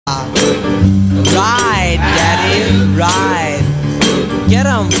Get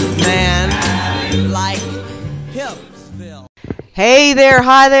 'em, man. Like Hillsville. Hey there,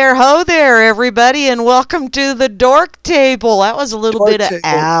 hi there, ho there, everybody, and welcome to the Dork Table. That was a little bit of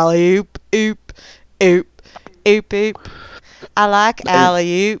alley-oop, oop, oop, oop, oop. I like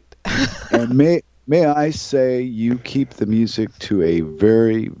alley-oop. And may I say, you keep the music to a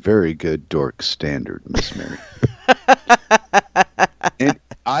very, very good dork standard, Miss Mary. And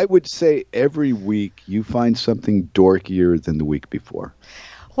I would say every week you find something dorkier than the week before.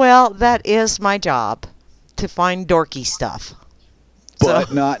 Well, that is my job, to find dorky stuff.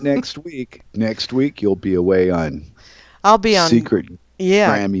 But not next week. Next week you'll be away on I'll be on secret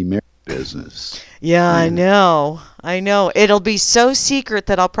Grammy Mary business. Yeah, I know. It'll be so secret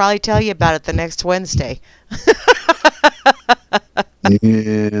that I'll probably tell you about it the next Wednesday.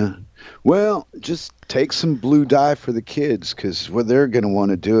 Yeah. Well, just take some blue dye for the kids, because they're going to want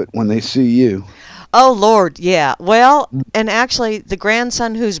to do it when they see you. Oh, Lord, yeah. Well, and actually, the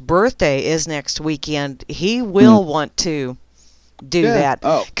grandson whose birthday is next weekend, he will want to do that.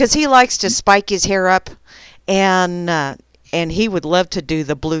 Because he likes to spike his hair up, and he would love to do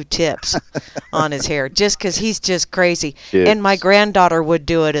the blue tips on his hair, just because he's just crazy. Yes. And my granddaughter would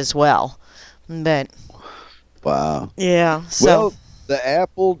do it as well. But wow. Yeah. So. Well, the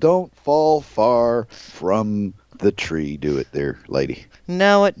apple don't fall far from the tree. Do it there, lady.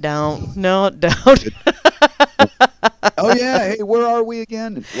 No, it don't. No, it don't. Oh, yeah. Hey, where are we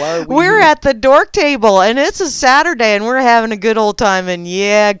again? Why are we We're at the Dork Table, and it's a Saturday, and we're having a good old time. And,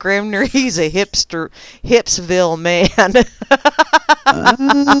 yeah, Grimner, he's a Hipsville man.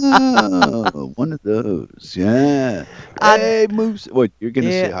 Oh, one of those. Yeah. Hey, moves. What, you're going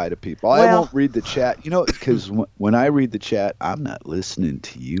to say hi to people. Well, I won't read the chat. You know, because when I read the chat, I'm not listening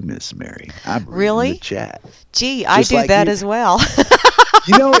to you, Miss Mary. I'm reading the chat. Gee, I do like that as well.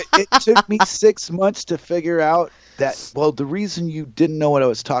 You know, it took me 6 months to figure out that, well, the reason you didn't know what I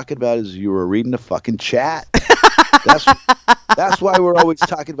was talking about is you were reading the fucking chat. That's why we're always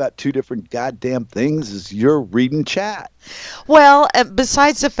talking about two different goddamn things, is you're reading chat. Well,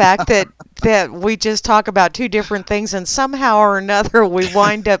 besides the fact that we just talk about two different things, and somehow or another we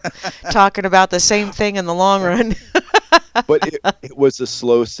wind up talking about the same thing in the long run. But it was a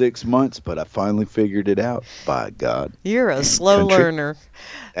slow 6 months, but I finally figured it out, by God. You're a slow learner.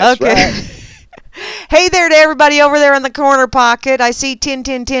 That's right. Hey there to everybody over there in the corner pocket. I see Tin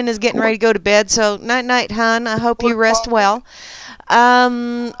is getting ready to go to bed, so night-night, hon. I hope you rest well.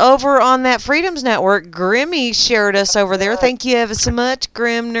 Over on that Freedoms Network, Grimmy shared us over there. Thank you ever so much,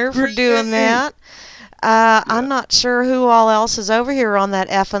 Grimner, for doing that. I'm not sure who all else is over here on that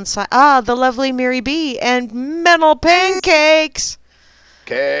effing side. The lovely Mary B. and Mental Pancakes.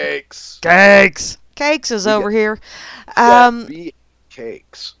 Cakes is over here.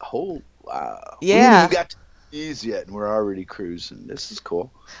 Cakes. Oh, wow. Yeah. We got to these yet, and we're already cruising. This is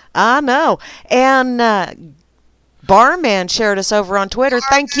cool. I know. And Barman shared us over on Twitter.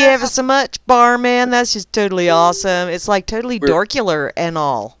 Thank you ever so much, Barman. That's just totally awesome. It's like totally dorkular and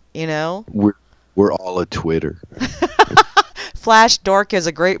all, you know? We're all a Twitter. Flash Dork is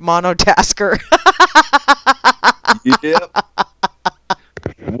a great monotasker. Yep.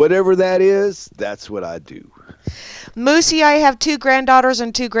 Whatever that is, that's what I do. Moosey, I have 2 granddaughters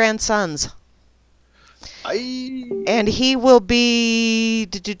and 2 grandsons. And he will be...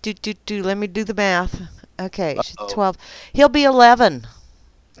 let me do the math. Okay, she's 12. He'll be 11.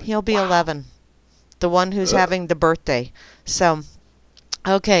 He'll be 11. The one who's having the birthday. So...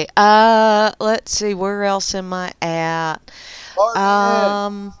 okay, let's see, where else am I at?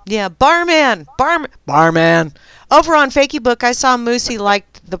 Barman. Yeah, Barman. Over on Fakey Book, I saw Moosey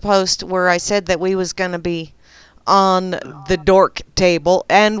liked the post where I said that we was going to be on the Dork Table,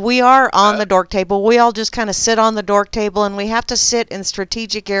 and we are on the Dork Table. We all just kind of sit on the Dork Table, and we have to sit in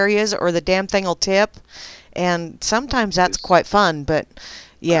strategic areas or the damn thing will tip, and sometimes that's quite fun, but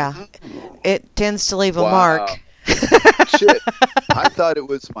yeah, it tends to leave a mark. Shit, I thought it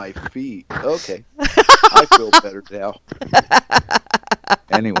was my feet. Okay, I feel better now.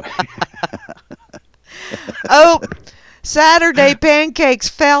 Anyway. Oh, Saturday Pancakes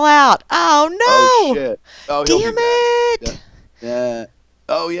fell out. Oh, no. Oh, shit. Oh, damn it. Yeah.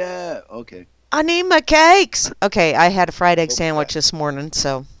 Oh, yeah. Okay. I need my cakes. Okay, I had a fried egg sandwich this morning,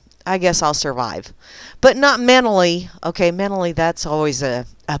 so I guess I'll survive. But not mentally. Okay, mentally that's always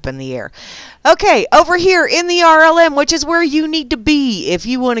up in the air. Okay, over here in the RLM, which is where you need to be if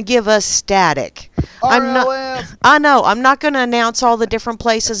you want to give us static. RLM. I know. I'm not going to announce all the different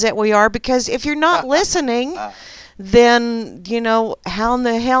places that we are, because if you're not listening, then, you know, how in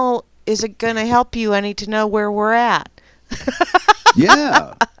the hell is it going to help you any to know where we're at?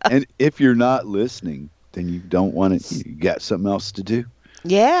 Yeah. And if you're not listening, then you don't want it. You got something else to do.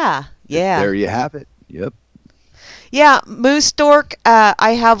 Yeah, yeah. There you have it. Yep. Yeah, Moose Dork,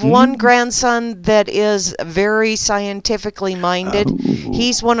 I have one grandson that is very scientifically minded.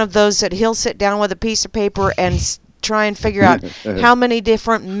 He's one of those that he'll sit down with a piece of paper and try and figure out how many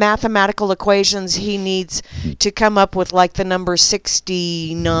different mathematical equations he needs to come up with, like the number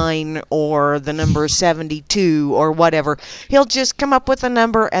 69 or the number 72 or whatever. He'll just come up with a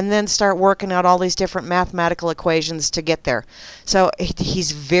number and then start working out all these different mathematical equations to get there. So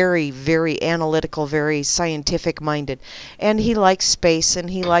he's very, very analytical, very scientific minded. And he likes space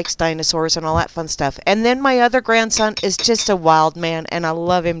and he likes dinosaurs and all that fun stuff. And then my other grandson is just a wild man, and I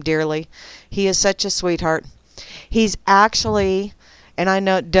love him dearly. He is such a sweetheart. He's actually, and I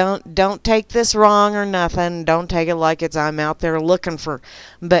know, don't take this wrong or nothing. Don't take it like it's I'm out there looking for.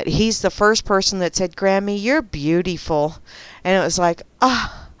 But he's the first person that said, "Grammy, you're beautiful," and it was like,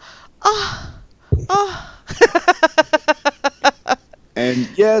 And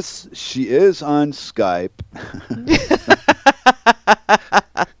yes, she is on Skype.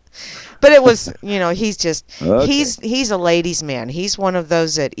 But it was, he's just, Okay. he's a ladies' man. He's one of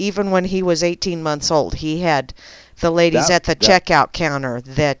those that even when he was 18 months old, he had the ladies at the checkout counter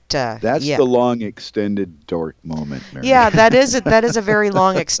That's yeah. the long extended dork moment, Mary. Yeah, that is a very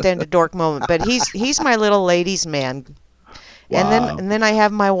long extended dork moment, but he's my little ladies' man. Wow. And then I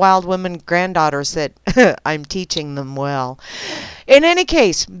have my wild women granddaughters that I'm teaching them well. In any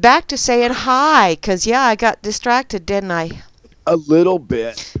case, back to saying hi, 'cause yeah, I got distracted, didn't I? A little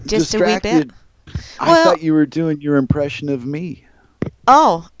bit. Just Distracted. a wee bit. I thought you were doing your impression of me.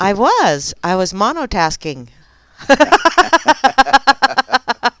 Oh, I was monotasking.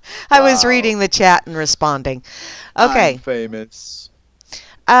 I was reading the chat and responding. Okay. I'm famous.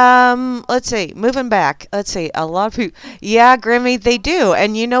 Let's see. Moving back. Let's see. A lot of people. Yeah, Grimmy, they do.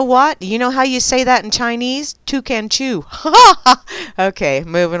 And you know what? You know how you say that in Chinese? Tu can chew. Okay,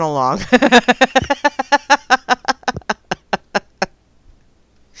 moving along.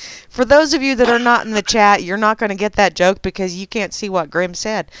 For those of you that are not in the chat, you're not going to get that joke because you can't see what Grim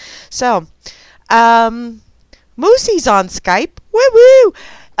said. So, Moosey's on Skype. Woo-woo!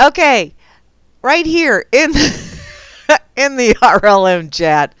 Okay, right here in in the RLM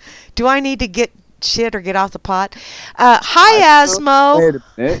chat. Do I need to get shit or get off the pot? Hi, Asmo. Wait a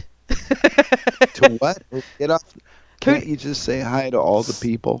minute. To what? Get off. Can't you just say hi to all the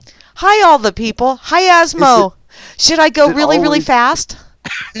people? Hi, all the people. Hi, Asmo. Should I go really, really fast?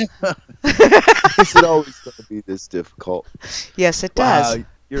 Is it always going to be this difficult? Yes, it does.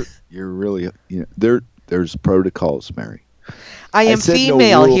 Wow, you're really there's protocols, Mary. I am said no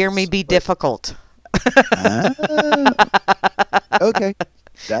female. rules, Hear me be difficult. Okay,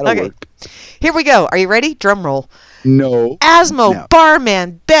 that'll work. Here we go. Are you ready? Drum roll. No. Asmo, No.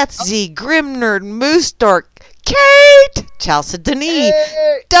 Barman, Betsy, Grim Nerd, Moose Dork, Kate, Chalcedony,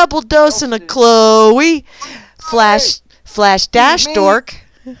 Double Dosing of Chloe, Flash Dash Me. Dork.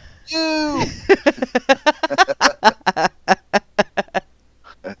 You.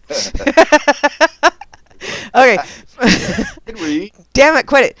 Okay. Henry. Damn it,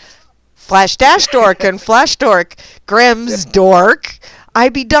 quit it. Flash Dash Dork and Flash Dork, GramZDork, I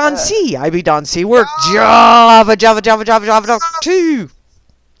be Don C. Work Java 2.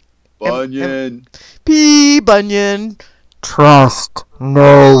 Bunyan. P. Bunyan. Trust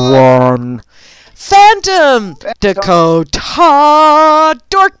no one. Phantom. Dakota.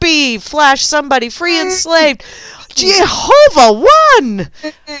 Dorkby. Flash somebody. Free enslaved. Jehovah 1.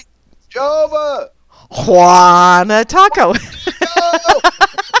 Jova. Juana Taco.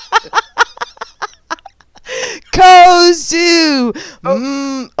 Kozu.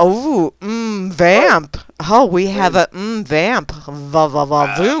 Vamp. Oh, we have a vamp.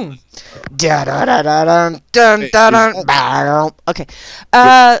 Boom. Okay.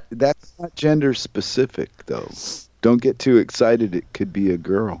 That's not gender specific, though. Don't get too excited. It could be a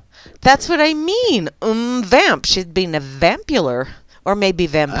girl. That's what I mean. Vamp should be a vampular. Or maybe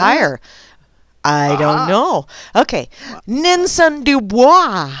vampire. I don't know. Okay. Ninsun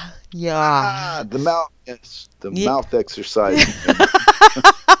Dubois. Yeah. The mouth. Yes, the mouth exercise.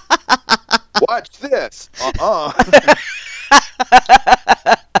 Watch this.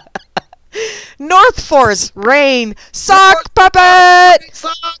 North Force, Rain, Sock Puppet.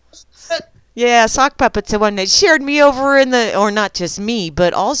 Yeah, Sock Puppet's the one that shared me over in the, or not just me,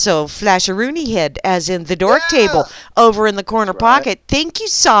 but also Flasharoonie Head, as in the Dork Table, over in the corner pocket. Thank you,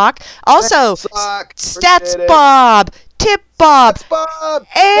 Sock. Also, Sock. Stats Appreciate it. Bob, Tip Bob, Bob.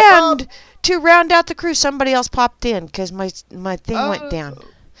 and to round out the crew, somebody else popped in because my thing went down.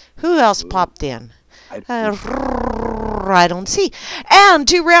 Who else popped in? right on C. And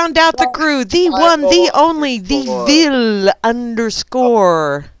to round out the crew, the one, the only, the Vil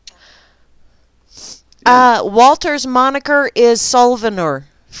underscore. Walter's moniker is Solvenor,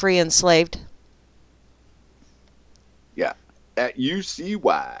 free enslaved. Yeah, at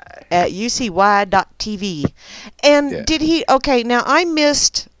UCY. At ucy.tv. And did he, okay, now I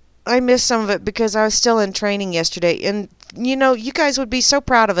missed some of it because I was still in training yesterday. And, you know, you guys would be so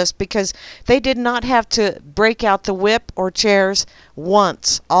proud of us because they did not have to break out the whip or chairs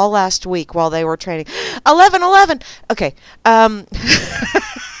once all last week while they were training. 11. Okay.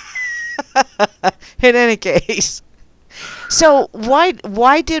 In any case, so why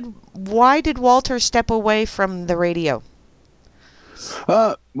did Walter step away from the radio?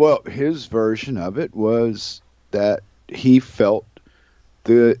 Well, his version of it was that he felt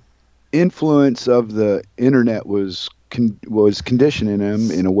the influence of the internet was conditioning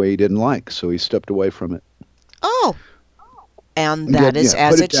him in a way he didn't like, so he stepped away from it. Oh, and that is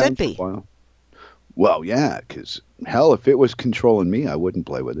as it should be. Well, yeah, because hell, if it was controlling me, I wouldn't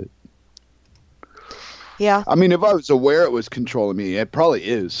play with it. Yeah. I mean, if I was aware it was controlling me, it probably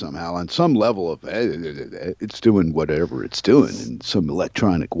is somehow on some level of it's doing whatever it's doing in some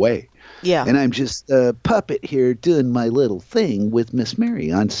electronic way. Yeah. And I'm just a puppet here doing my little thing with Miss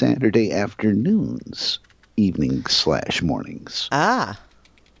Mary on Saturday afternoons, evenings/mornings. Ah.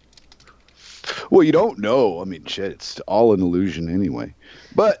 Well, you don't know. I mean, shit, it's all an illusion anyway.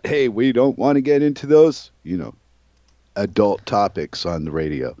 But hey, we don't want to get into those, adult topics on the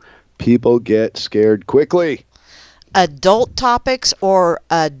radio. People get scared quickly. Adult topics or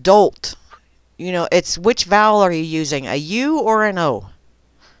adult? It's which vowel are you using? A U or an O?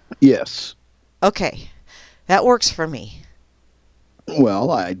 Yes. Okay. That works for me.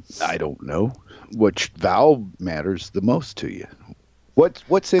 Well, I don't know. Which vowel matters the most to you?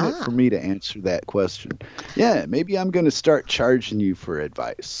 What's in it for me to answer that question? Yeah, maybe I'm going to start charging you for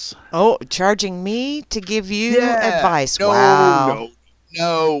advice. Oh, charging me to give you advice. No, wow.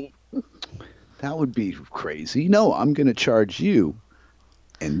 No. That would be crazy. No, I'm going to charge you,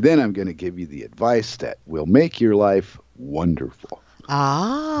 and then I'm going to give you the advice that will make your life wonderful.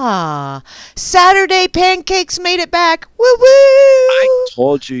 Ah, Saturday pancakes made it back. Woo woo! I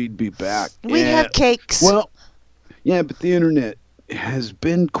told you you'd be back. We have cakes. Well, yeah, but the internet has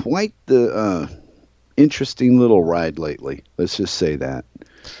been quite the interesting little ride lately. Let's just say that.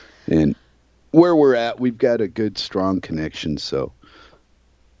 And where we're at, we've got a good, strong connection, so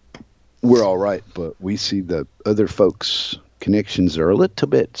we're all right. But we see the other folks' connections are a little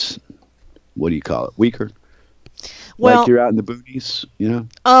bit, what do you call it, weaker. Well, like you're out in the boonies,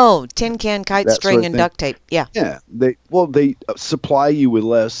 Oh, tin can, kite that string, sort of and thing. duct tape. Yeah. Yeah, they supply you with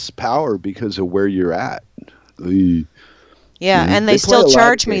less power because of where you're at. Yeah, and they They play still a lot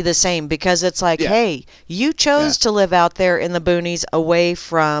charge of me games. the same because it's like, Yeah. hey, you chose to live out there in the boonies away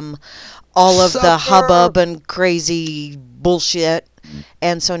from all of the Sucker! hubbub and crazy bullshit,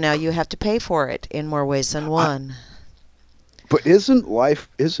 and so now you have to pay for it in more ways than one. But isn't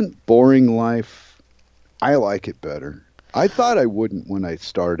boring life? I like it better. I thought I wouldn't when I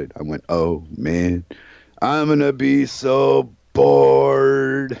started. I went, oh man, I'm gonna be so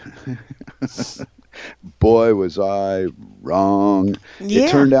bored. Boy, was I wrong. Yeah.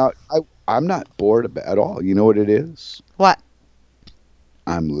 It turned out I'm not bored at all. You know what it is? What?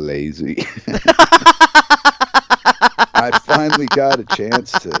 I'm lazy. I finally got a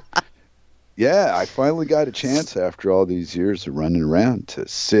chance after all these years of running around to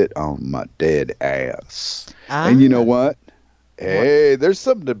sit on my dead ass. And you know what? Hey, there's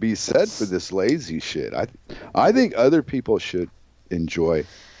something to be said for this lazy shit. I think other people should enjoy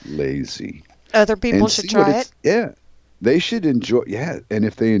lazy. Other people should try it? Yeah. They should enjoy. Yeah. And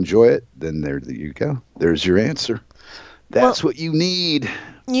if they enjoy it, then there you go. There's your answer. That's what you need.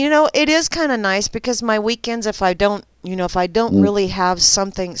 It is kind of nice because my weekends, if I don't really have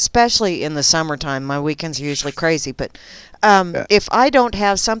something, especially in the summertime, my weekends are usually crazy, but if I don't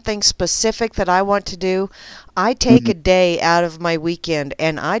have something specific that I want to do, I take a day out of my weekend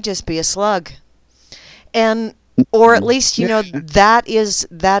and I just be a slug. Or at least, that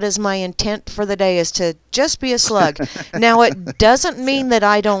is my intent for the day, is to just be a slug. Now, it doesn't mean that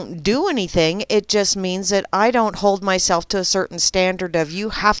I don't do anything. It just means that I don't hold myself to a certain standard of, you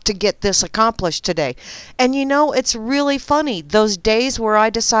have to get this accomplished today. And it's really funny. Those days where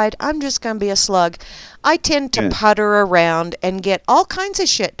I decide I'm just going to be a slug, I tend to putter around and get all kinds of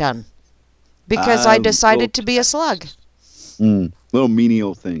shit done because I decided to be a slug. Little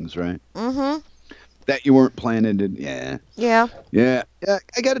menial things, right? Mm-hmm. That you weren't planning to. Yeah.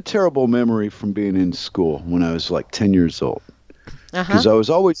 I got a terrible memory from being in school when I was like 10 years old. because I was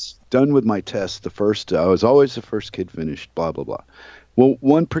always done with my test. I was always the first kid finished. Blah blah blah. Well,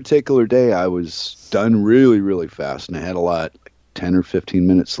 one particular day I was done really really fast, and I had like 10 or 15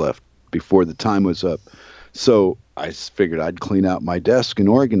 minutes left before the time was up. So I figured I'd clean out my desk and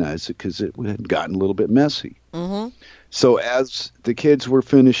organize it because it had gotten a little bit messy. Mm-hmm. So as the kids were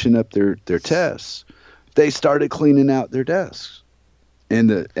finishing up their tests, they started cleaning out their desks.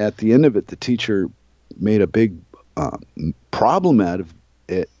 And at the end of it, the teacher made a big problem out of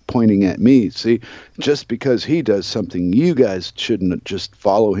it, pointing at me. See, just because he does something, you guys shouldn't just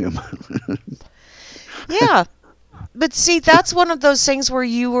follow him. Yeah. But see, that's one of those things where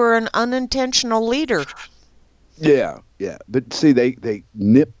you were an unintentional leader. Yeah. But see, they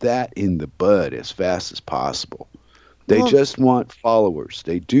nip that in the bud as fast as possible. They just want followers.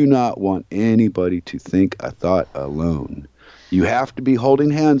 They do not want anybody to think a thought alone. You have to be holding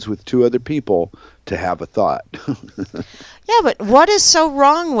hands with two other people to have a thought. Yeah, but what is so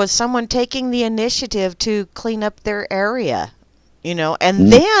wrong with someone taking the initiative to clean up their area?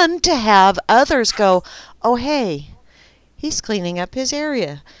 And then to have others go, oh, hey, he's cleaning up his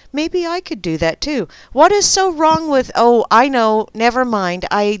area. Maybe I could do that too. What is so wrong with, oh, I know, never mind.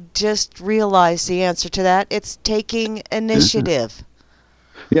 I just realized the answer to that. It's taking initiative.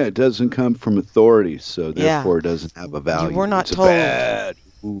 Yeah, it doesn't come from authority, so therefore it doesn't have a value. We're not it's told. Bad.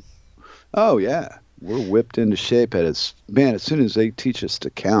 Oh, yeah. We're whipped into shape as soon as they teach us to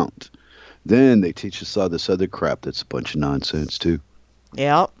count, then they teach us all this other crap that's a bunch of nonsense, too.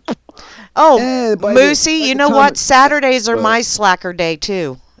 Yeah. Oh, Moosey, you know what? Saturdays are my slacker day,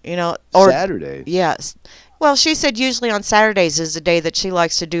 too. Saturdays? Yes. Well, she said usually on Saturdays is the day that she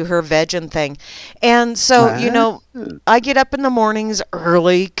likes to do her vegging thing. And so, I get up in the mornings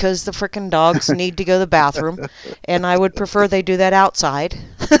early because the frickin' dogs need to go to the bathroom. And I would prefer they do that outside.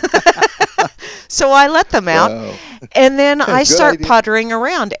 So I let them out. Wow. And then I start puttering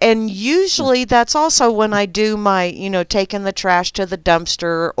around. And usually that's also when I do my, taking the trash to the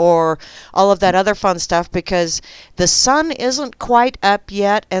dumpster or all of that other fun stuff, because the sun isn't quite up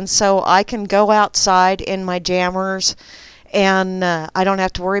yet. And so I can go outside in my jammers, and I don't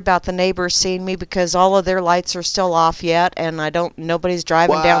have to worry about the neighbors seeing me because all of their lights are still off yet, and nobody's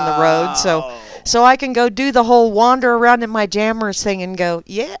driving down the road. So I can go do the whole wander around in my jammers thing and go,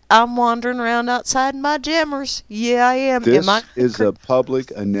 yeah, I'm wandering around outside in my jammers. Yeah, I am. This is a public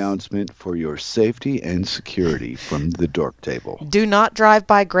announcement for your safety and security from the Dork Table. Do not drive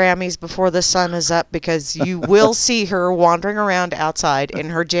by Grammy's before the sun is up, because you will see her wandering around outside in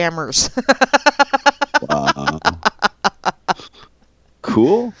her jammers. Wow.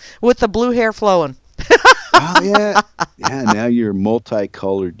 Cool. With the blue hair flowing. Oh, yeah. Yeah, now you're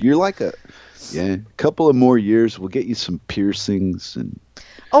multicolored. You're like a couple of more years, we'll get you some piercings.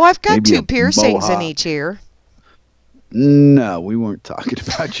 Oh, I've got 2 piercings in each ear. No, we weren't talking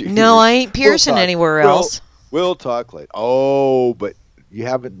about you. No, I ain't piercing anywhere else. We'll talk later. Oh, but you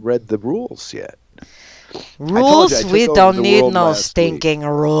haven't read the rules yet. Rules? We don't need no stinking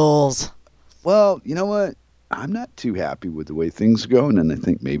rules. Well, you know what? I'm not too happy with the way things are going, and I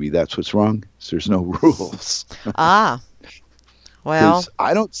think maybe that's what's wrong. There's no rules. Well,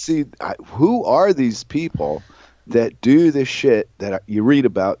 I don't see who are these people that do this shit that you read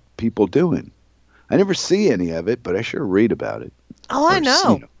about people doing. I never see any of it, but I sure read about it. Oh, I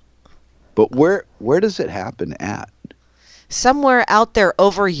know. But where does it happen at? Somewhere out there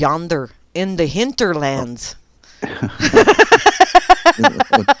over yonder in the hinterlands. Oh,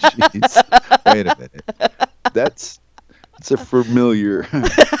 jeez. Wait a minute. That's a familiar.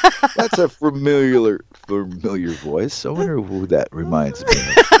 That's a familiar voice. I wonder who that reminds me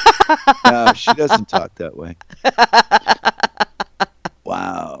of. No, she doesn't talk that way.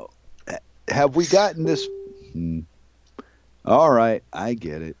 Wow. Have we gotten this? All right, I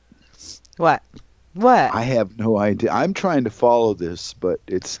get it. What? I have no idea. I'm trying to follow this, but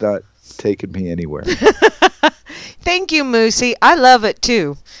it's not taking me anywhere. Thank you, Moosey. I love it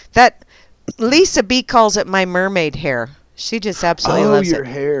too. That Lisa B calls it my mermaid hair. She just absolutely loves it. Oh, your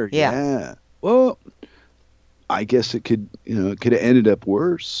hair. Yeah. Well, I guess it could have ended up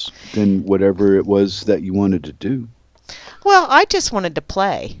worse than whatever it was that you wanted to do. Well, I just wanted to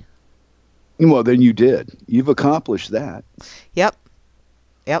play. Well, then you did. You've accomplished that. Yep.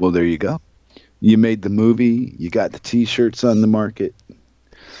 Well, there you go. You made the movie. You got the T-shirts on the market.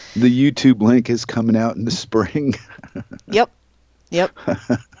 The YouTube link is coming out in the spring. Yep.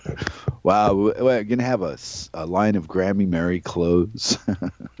 Wow. We're going to have a line of Grammy Mary clothes.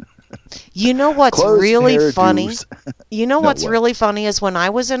 You know what's really funny? You know what's what? really funny is when I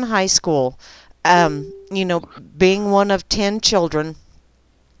was in high school, being one of 10 children,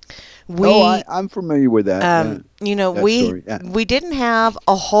 I'm familiar with that. You know, that story, yeah. we didn't have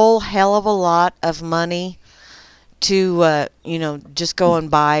a whole hell of a lot of money to, you know, just go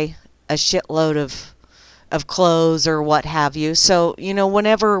and buy a shitload of clothes or what have you. So, you know,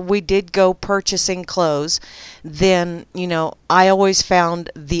 whenever we did go purchasing clothes, then, you know, I always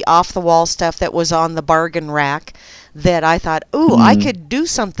found the off-the-wall stuff that was on the bargain rack that I thought, ooh, I could do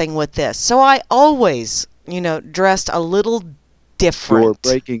something with this. So I always, you know, dressed a little different. You're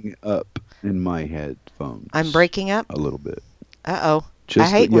breaking up in my headphones. I'm breaking up? A little bit. Uh-oh. I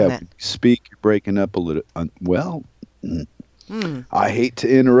hate when that. When you speak, you're breaking up a little. I hate to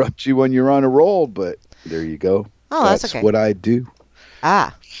interrupt you when you're on a roll, but there you go. Oh, that's okay. That's what I do.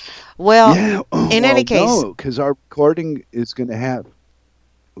 Ah. Well, in any case. No, because our recording is going to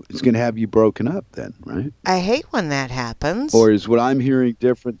have you broken up then, right? I hate when that happens. Or is what I'm hearing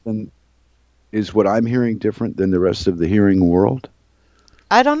different than the rest of the hearing world?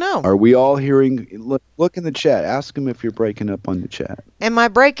 I don't know. Are we all hearing? Look in the chat. Ask them if you're breaking up on the chat. Am I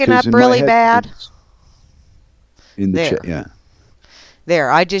breaking up really bad? In the chat, yeah.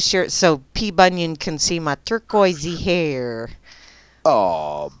 There, I just shared so P. Bunyan can see my turquoisey hair.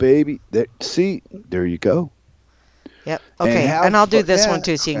 Oh, baby. See, there you go. Yep. Okay, and I'll do this one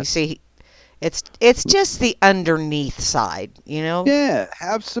too so you can see. It's just the underneath side, you know? Yeah,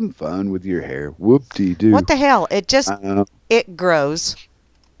 have some fun with your hair. Whoop-de-doo. What the hell? It just, it grows.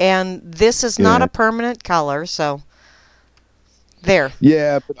 And this is not a permanent color, so there.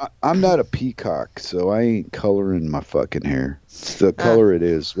 Yeah, but I'm not a peacock, so I ain't coloring my fucking hair. It's the color it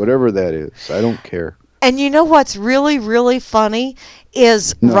is, whatever that is. I don't care. And you know what's really, really funny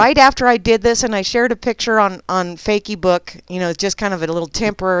is right after I did this, and I shared a picture on Fakeybook, you know, just kind of a little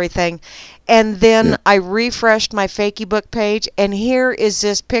temporary thing, and then I refreshed my Fakeybook page, and here is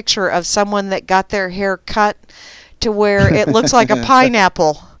this picture of someone that got their hair cut to where it looks like a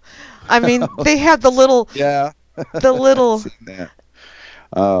pineapple. I mean, they have the little... Yeah. The little...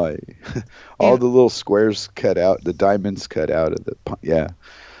 all the little squares cut out, the diamonds cut out of the... Yeah.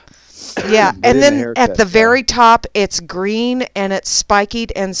 Yeah, and then at the very top, it's green and it's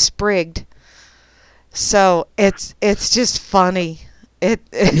spikied and sprigged. So it's just funny.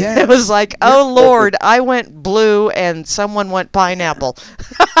 It was like, oh Lord, I went blue and someone went pineapple.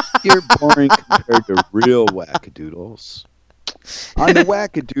 You're boring compared to real wackadoodles. On the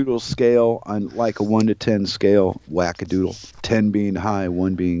wackadoodle scale, on like a 1 to 10 scale, wackadoodle, 10 being high,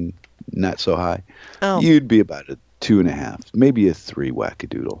 1 being not so high, you'd be about a 2.5, maybe a 3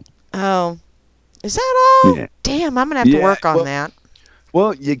 wackadoodle. Oh, is that all? Yeah. Damn, I'm gonna have to work on that.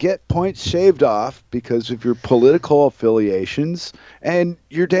 Well, you get points shaved off because of your political affiliations, and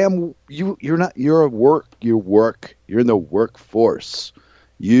you're in the workforce.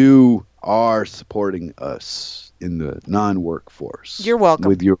 You are supporting us in the non-workforce. You're welcome.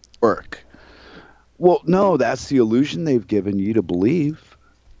 With your work. Well, no, that's the illusion they've given you to believe.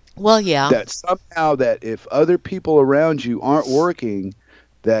 Well, yeah. That somehow that if other people around you aren't working,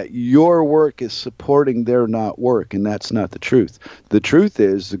 that your work is supporting their not work, and that's not the truth. The truth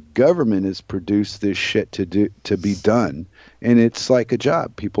is the government has produced this shit to be done, and it's like a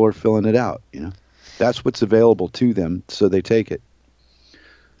job. People are filling it out, you know. That's what's available to them, so they take it.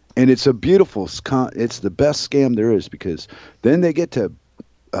 And it's a beautiful, it's the best scam there is, because then they get to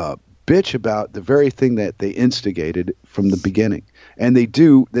bitch about the very thing that they instigated from the beginning. And they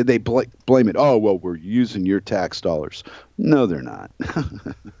blame it. Oh, well, we're using your tax dollars. No, they're not.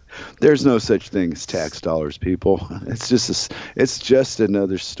 There's no such thing as tax dollars, people. It's just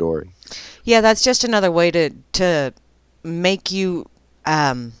another story. Yeah, that's just another way to make you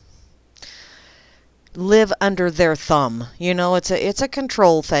live under their thumb. You know, it's a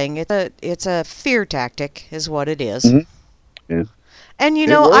control thing. It's a fear tactic is what it is. Mm-hmm. Yeah. And you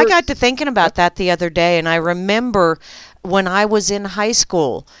know, I got to thinking about that the other day, and I remember when I was in high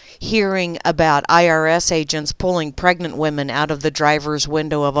school hearing about IRS agents pulling pregnant women out of the driver's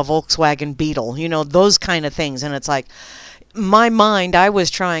window of a Volkswagen Beetle, you know, those kind of things. And it's like, my mind, I was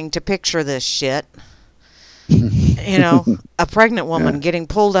trying to picture this shit. You know, a pregnant woman getting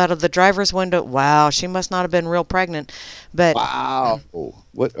pulled out of the driver's window. Wow, she must not have been real pregnant. But wow.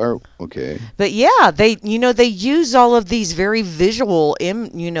 Okay. But yeah, they use all of these very visual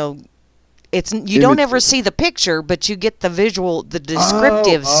you don't ever see the picture, but you get the visual, the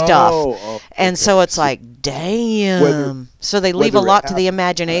descriptive stuff. Okay. And so it's like, damn. So they leave a lot to the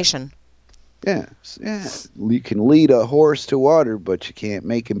imagination. Yeah. You can lead a horse to water, but you can't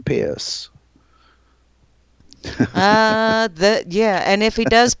make him piss. And if he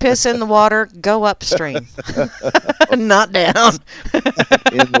does piss in the water, go upstream. Not down.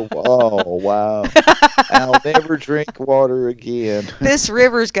 In the wall. wow. I'll never drink water again. This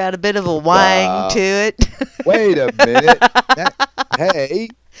river's got a bit of a wang Wow. to it. Wait a minute. Hey.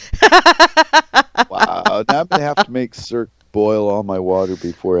 Wow. Now I'm going to have to make Cirque boil all my water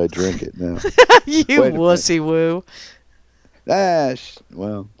before I drink it now. You Wait a wussy woo.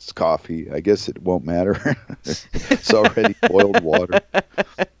 Well, it's coffee. I guess it won't matter. It's already boiled water.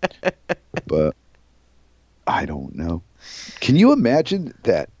 But I don't know. Can you imagine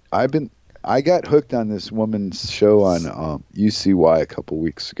that? I got hooked on this woman's show on UCY a couple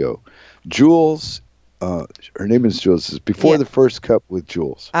weeks ago. Jules, her name is Jules. This is before the first cup with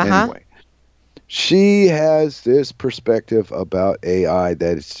Jules. Anyway, she has this perspective about AI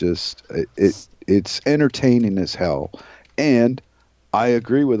that it's just it's entertaining as hell, and I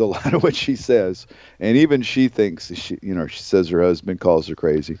agree with a lot of what she says. And even she thinks she says her husband calls her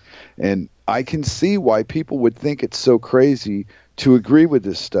crazy, and I can see why people would think it's so crazy to agree with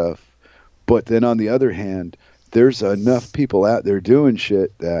this stuff. But then on the other hand, there's enough people out there doing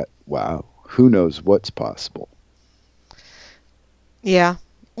shit that, wow, who knows what's possible. Yeah.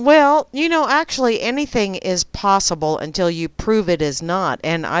 Well, actually anything is possible until you prove it is not.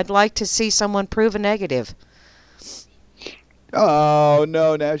 And I'd like to see someone prove a negative. Oh,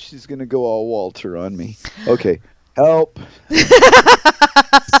 no, now she's going to go all Walter on me. Okay, help.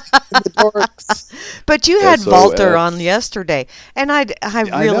 The dorks. But you had SOS. Walter on yesterday, and I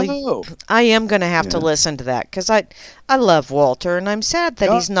really, know. I am going to have to listen to that, because I love Walter, and I'm sad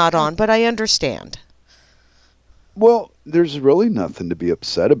that he's not on, but I understand. Well, there's really nothing to be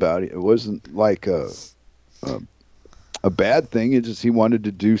upset about. It wasn't like a bad thing. It's just he wanted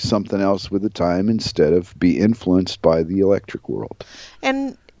to do something else with the time instead of be influenced by the electric world.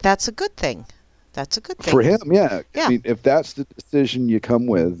 And that's a good thing. That's a good thing. For him, yeah. Yeah. I mean, if that's the decision you come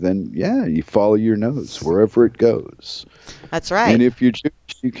with, then, yeah, you follow your nose wherever it goes. That's right. And if you're Jewish,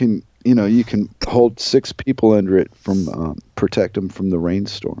 you can hold 6 people under it from protect them from the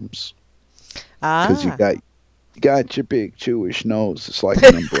rainstorms. Because you got your big Jewish nose. It's like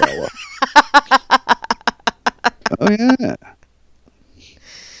an umbrella. Oh, yeah.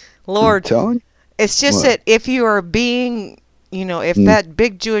 Lord, I'm telling you. it's just that if you are being, if that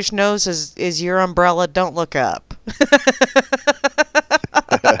big Jewish nose is your umbrella, don't look up.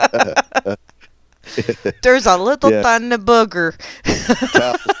 There's a little tiny booger.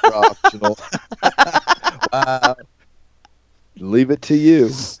 Optional. Wow. Leave it to you.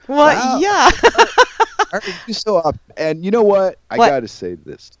 What? Wow. Yeah. You so up. And you know what? I got to say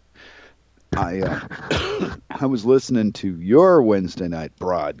this. I was listening to your Wednesday night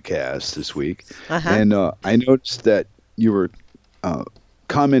broadcast this week, and I noticed that you were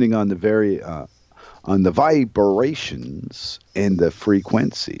commenting on on the vibrations and the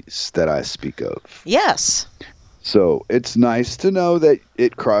frequencies that I speak of. Yes. So it's nice to know that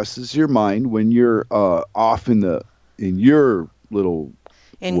it crosses your mind when you're off in your little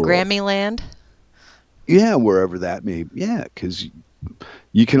world. Grammy Land. Yeah, wherever that may be. Yeah, because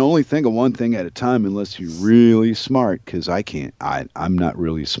you can only think of one thing at a time unless you're really smart, because I can't. I'm not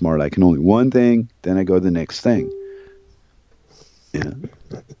really smart. I can only one thing, then I go to the next thing. Yeah.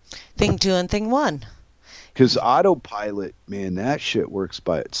 Thing 2 and thing 1. Because autopilot, man, that shit works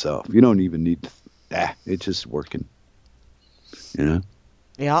by itself. You don't even need to... it's just working. Yeah.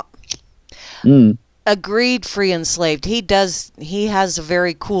 Mm. Agreed, Free Enslaved. He has a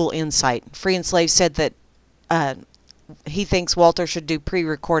very cool insight. Free Enslaved said that he thinks Walter should do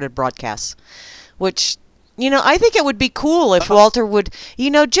pre-recorded broadcasts, which, I think it would be cool if Walter would,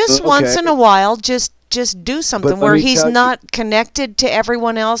 just once in a while, just do something where he's not connected to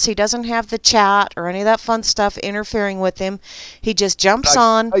everyone else. He doesn't have the chat or any of that fun stuff interfering with him. He just jumps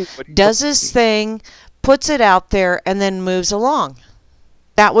on, does his thing, puts it out there, and then moves along.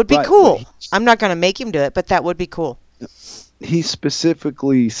 That would be cool. I'm not going to make him do it, but that would be cool. He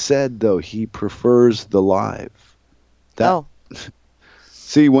specifically said, though, he prefers the live.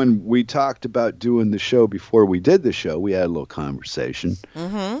 See, when we talked about doing the show before we did the show, we had a little conversation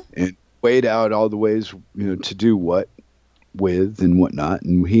and weighed out all the ways, to do what with and whatnot.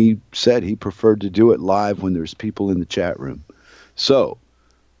 And he said he preferred to do it live when there's people in the chat room. So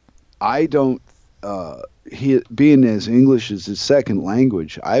I don't, being as English is his second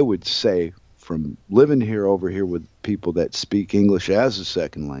language, I would say from living over here with people that speak English as a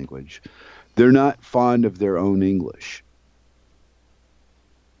second language, they're not fond of their own English.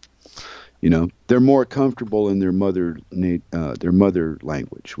 They're more comfortable in their mother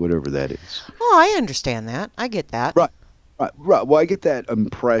language, whatever that is. Oh, I understand that. I get that. Right. Well, I get that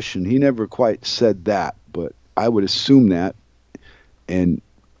impression. He never quite said that, but I would assume that. And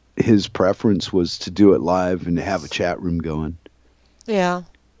his preference was to do it live and have a chat room going. Yeah.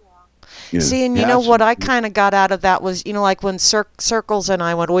 Yeah. See, and you know what I kind of got out of that was, like when Circles and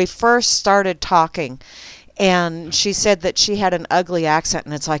I, when we first started talking, and she said that she had an ugly accent,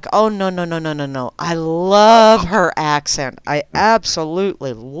 and it's like, oh, no, no, no, no, no, no. I love her accent. I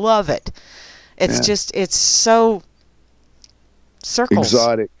absolutely love it. It's just, it's so Circles.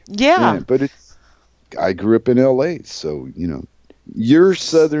 Exotic. Yeah. But I grew up in L.A., so, your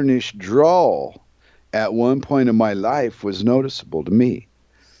southernish drawl at one point in my life was noticeable to me.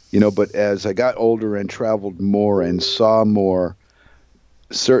 But as I got older and traveled more and saw more,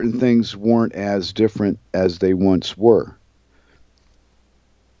 certain things weren't as different as they once were.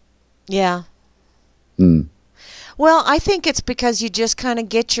 Yeah. Mm. Well, I think it's because you just kind of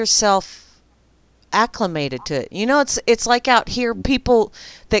get yourself acclimated to it. It's like out here, people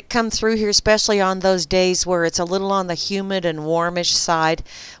that come through here, especially on those days where it's a little on the humid and warmish side,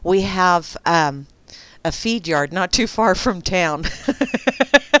 we have a feed yard not too far from town.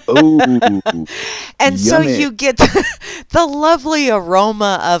 Oh, and so yummy. you get the lovely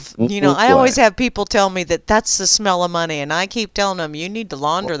aroma of, I always have people tell me that that's the smell of money, and I keep telling them, you need to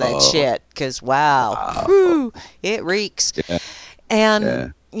launder that shit, because wow. Whew, it reeks. Yeah.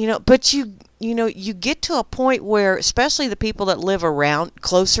 And, but you get to a point where, especially the people that live around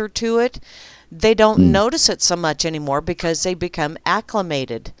closer to it, they don't notice it so much anymore because they become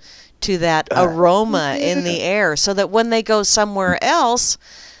acclimated to that aroma in the air, so that when they go somewhere else,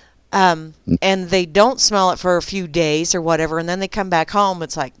 and they don't smell it for a few days or whatever, and then they come back home,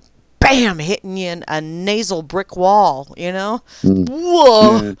 it's like, bam, hitting you in a nasal brick wall,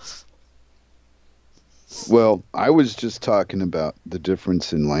 Whoa. Yeah. Well, I was just talking about the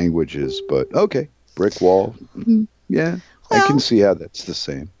difference in languages, but okay, brick wall, yeah, well, I can see how that's the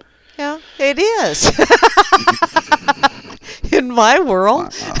same. Yeah, it is. In my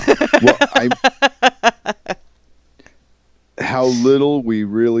world. Well, how little we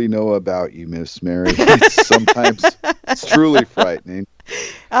really know about you, Miss Mary. Sometimes it's truly frightening.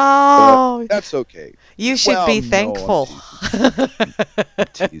 Oh, that's okay. You should be thankful. No, I'm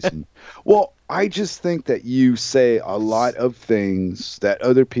teasing. Well, I just think that you say a lot of things that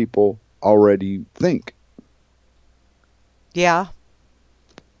other people already think. Yeah.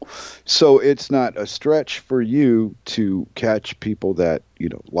 So it's not a stretch for you to catch people that,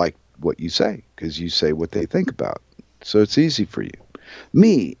 like what you say, because you say what they think about. So it's easy for you.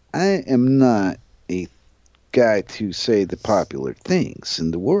 Me, I am not a guy to say the popular things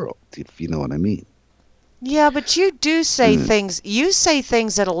in the world, if you know what I mean. Yeah, but you do say things. You say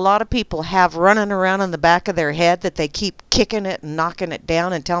things that a lot of people have running around in the back of their head that they keep kicking it and knocking it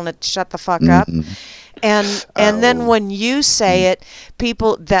down and telling it to shut the fuck up. And then when you say it,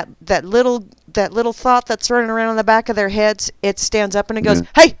 people that little thought that's running around in the back of their heads, it stands up and it goes,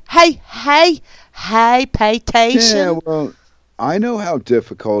 hey, pay attention. Yeah, well, I know how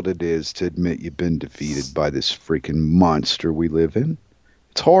difficult it is to admit you've been defeated by this freaking monster we live in.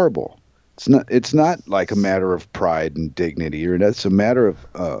 It's horrible. It's not like a matter of pride and dignity, or that's a matter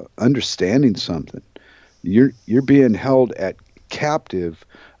of understanding something. You're being held at captive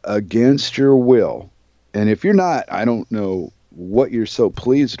against your will. And if you're not, I don't know what you're so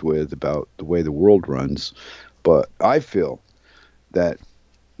pleased with about the way the world runs, but I feel that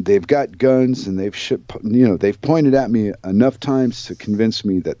they've got guns and they've pointed at me enough times to convince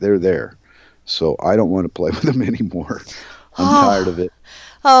me that they're there. So I don't want to play with them anymore. I'm tired of it.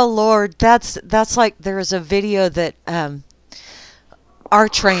 Oh Lord, that's like there's a video that our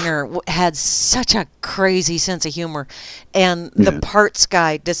trainer had such a crazy sense of humor, and the parts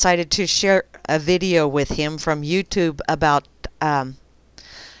guy decided to share a video with him from YouTube about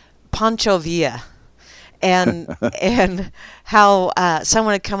Pancho Villa, and how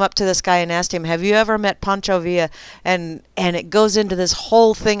someone had come up to this guy and asked him, have you ever met Pancho Villa? And it goes into this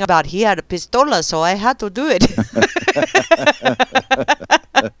whole thing about he had a pistola, so I had to do it.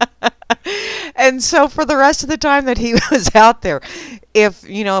 And so for the rest of the time that he was out there, if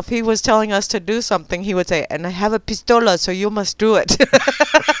he was telling us to do something, he would say, and I have a pistola, so you must do it.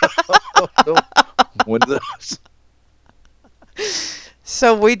 One of those.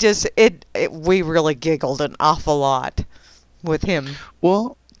 So we really giggled an awful lot with him.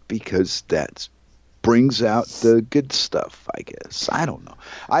 Well, because that brings out the good stuff, I guess. I don't know.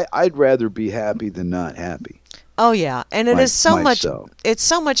 I'd rather be happy than not happy. Oh yeah, and it is so much. It's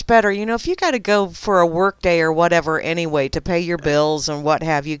so much better, if you got to go for a work day or whatever anyway to pay your bills and what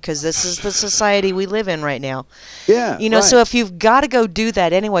have you, because this is the society we live in right now. Yeah. Right. So if you've got to go do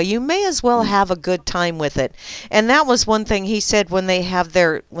that anyway, you may as well have a good time with it. And that was one thing he said when they have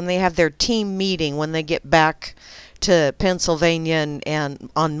their team meeting, when they get back to Pennsylvania and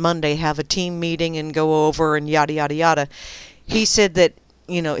on Monday have a team meeting and go over and yada yada yada. He said that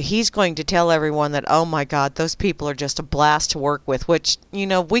he's going to tell everyone that, oh my God, those people are just a blast to work with, which,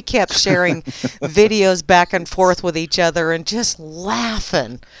 we kept sharing videos back and forth with each other and just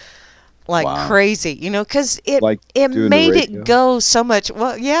laughing like crazy, because it made it go so much.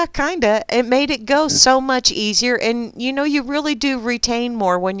 Well, yeah, kind of. It made it go so much easier. And, you really do retain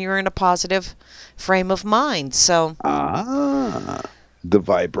more when you're in a positive frame of mind. So. The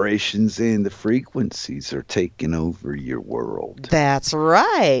vibrations and the frequencies are taking over your world. That's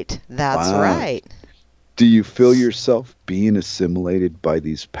right. That's right. Do you feel yourself being assimilated by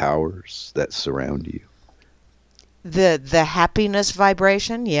these powers that surround you? The happiness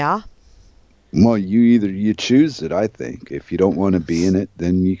vibration, yeah. Well, you choose it, I think. If you don't want to be in it,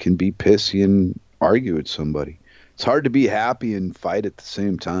 then you can be pissy and argue with somebody. It's hard to be happy and fight at the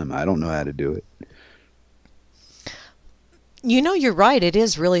same time. I don't know how to do it. You're right. It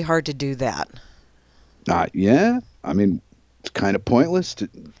is really hard to do that. Yeah. I mean, it's kind of pointless,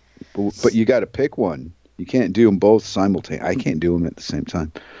 but you got to pick one. You can't do them both simultaneously. I can't do them at the same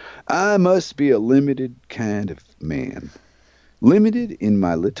time. I must be a limited kind of man. Limited in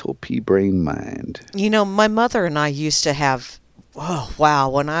my little pea brain mind. My mother and I used to have,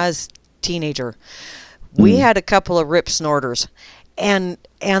 when I was a teenager, we had a couple of rip snorters. And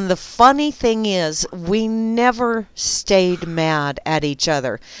the funny thing is, we never stayed mad at each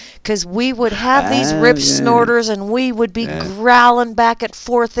other, because we would have these rip snorters and we would be growling back and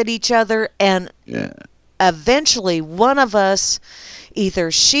forth at each other, and eventually one of us,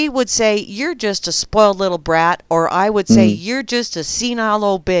 either she would say, "You're just a spoiled little brat," or I would say, "You're just a senile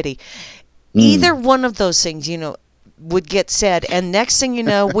old biddy." Either one of those things, would get said, and next thing you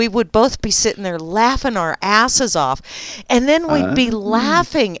know, we would both be sitting there laughing our asses off, and then we'd be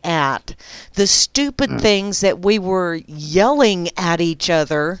laughing at the stupid things that we were yelling at each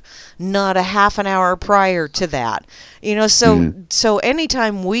other not a half an hour prior to that. So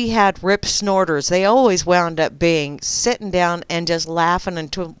anytime we had rip snorters, they always wound up being sitting down and just laughing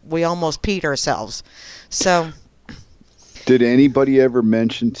until we almost peed ourselves. So did anybody ever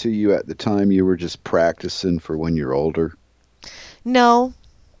mention to you at the time you were just practicing for when you're older? No.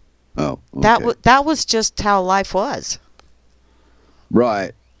 Oh, okay. That was just how life was.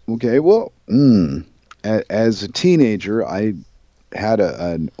 Right. Okay. Well, as a teenager, I had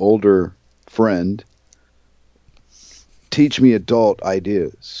an older friend teach me adult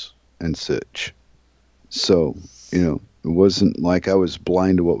ideas and such. So, it wasn't like I was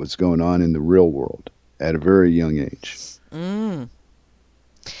blind to what was going on in the real world at a very young age. Grim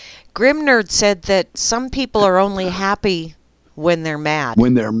Nerd said that some people are only happy when they're mad.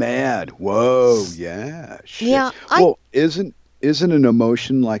 When they're mad. Whoa, yeah. Shit. Yeah. Well, isn't an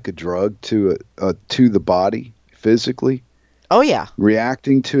emotion like a drug to the body physically? Oh yeah.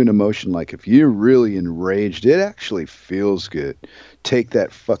 Reacting to an emotion, like if you're really enraged, it actually feels good. Take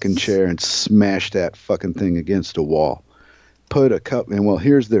that fucking chair and smash that fucking thing against a wall. Put a cup, and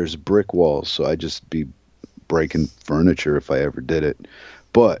there's brick walls, so I'd just be breaking furniture if I ever did it.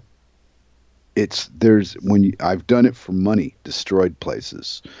 But I've done it for money, destroyed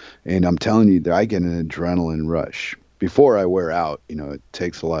places, and I'm telling you that I get an adrenaline rush before I wear out. It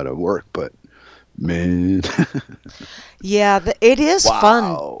takes a lot of work, but man. Yeah, it is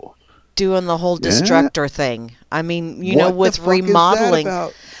fun doing the whole destructor thing. I mean, with remodeling.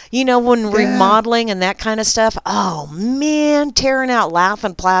 When remodeling and that kind of stuff, oh man, tearing out lath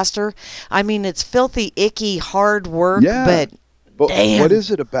and plaster. I mean, it's filthy, icky, hard work, but damn. What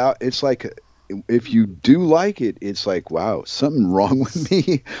is it about? It's like, if you do like it, it's like, wow, something wrong with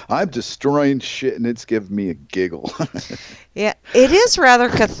me. I'm destroying shit and it's giving me a giggle. Yeah, it is rather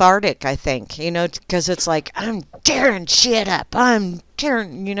cathartic, I think, because it's like, I'm tearing shit up. I'm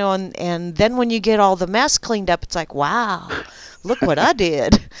tearing, and then when you get all the mess cleaned up, it's like, wow. Look what I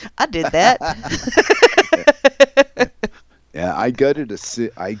did. I did that. Yeah, I gutted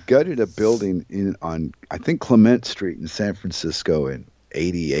a building on I think Clement Street in San Francisco in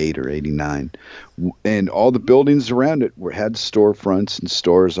 '88 or '89, and all the buildings around it had storefronts and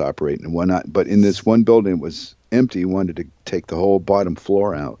stores operating and whatnot. But in this one building, it was empty. Wanted to take the whole bottom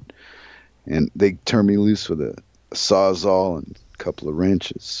floor out, and they turned me loose with a sawzall and a couple of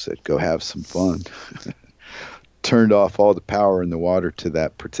wrenches. Said, "Go have some fun." Turned off all the power and the water to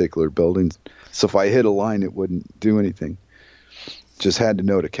that particular building. So if I hit a line, it wouldn't do anything. Just had to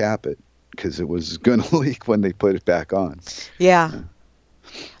know to cap it because it was going to leak when they put it back on. Yeah.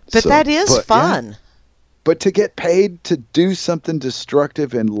 But that is fun. Yeah. But to get paid to do something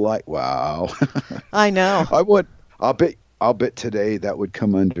destructive and wow. I know. I'll bet today that would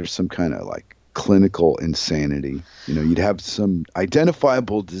come under some kind of like clinical insanity. You know, you'd have some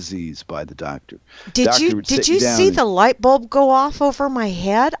identifiable disease by the doctor. Did you see the light bulb go off over my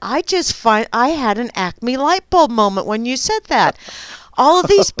head? I had an Acme light bulb moment when you said that. All of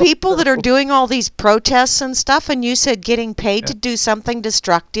these people that are doing all these protests and stuff, and you said getting paid to do something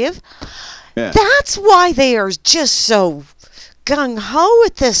destructive. Yeah. That's why they are just so gung-ho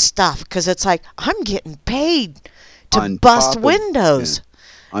with this stuff, because it's like, I'm getting paid to bust windows.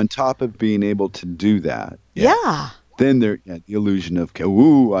 On top of being able to do that. Yeah. Then the illusion of,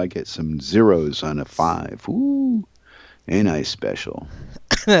 ooh, I get some zeros on a 5. Ooh, ain't I special?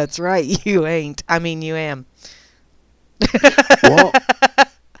 That's right. You ain't. I mean, you am. Well,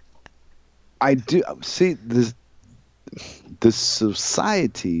 I do see the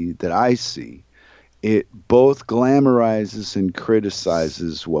society that I see. It both glamorizes and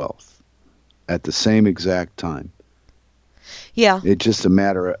criticizes wealth at the same exact time. Yeah. It's just a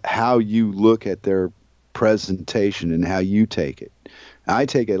matter of how you look at their presentation and how you take it. I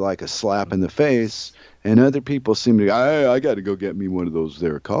take it like a slap in the face, and other people seem to go, hey, I got to go get me one of those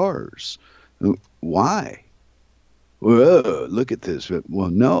there cars. Why? Whoa, look at this. Well,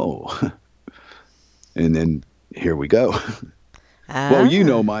 no. And then here we go. Well, you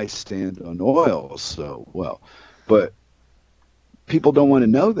know my stand on oil, so, but people don't want to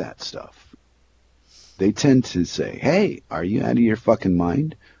know that stuff. They tend to say, hey, are you out of your fucking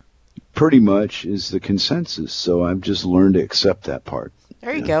mind? Pretty much is the consensus, so I've just learned to accept that part.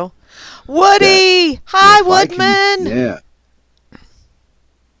 There you go. Woody! Hi, Woodman! Yeah.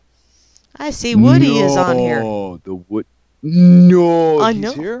 I see Woody is on here. No, I he's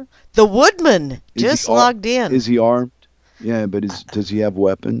know. here? The Woodman just logged in. Is he armed? Yeah, but does he have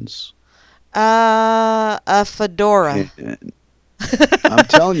weapons? A fedora. I'm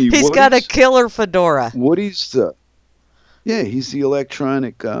telling you, He's got a killer fedora. Woody's he's the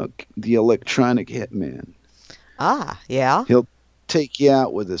electronic hitman. Ah, yeah. He'll take you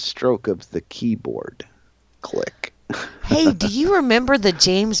out with a stroke of the keyboard. Click. Hey, do you remember the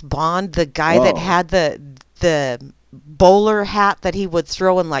James Bond, the guy that had the bowler hat that he would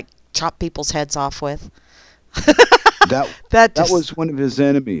throw and like chop people's heads off with? That was one of his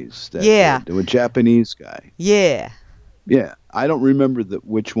enemies. The Japanese guy. Yeah. Yeah, I don't remember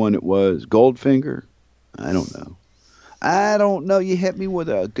which one it was. Goldfinger? I don't know. You hit me with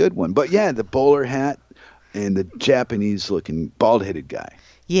a good one. But yeah, the bowler hat and the Japanese-looking bald-headed guy.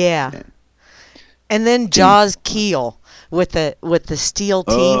 Yeah. And then Jaws Keel with the steel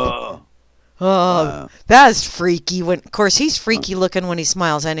teeth. Wow. That's freaky. Of course, he's freaky looking when he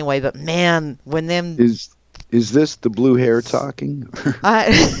smiles anyway. But man, when them is this the blue hair talking?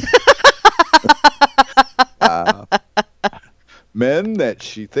 Men that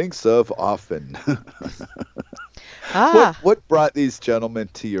she thinks of often. What brought these gentlemen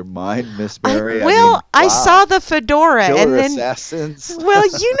to your mind, Miss Mary? I saw the fedora Killer and then assassins. Well,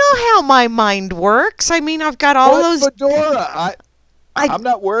 you know how my mind works. I mean, I've got all those fedora. I'm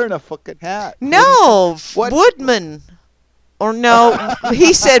not wearing a fucking hat. No, Woodman. Or no,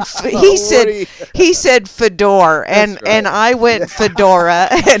 he said fedora, and I went fedora,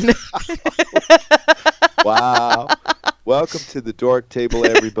 and wow. Welcome to the Dork Table,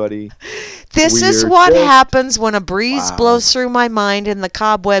 everybody. This is what happens when a breeze blows through my mind and the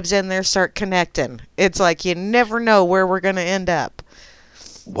cobwebs in there start connecting. It's like you never know where we're going to end up.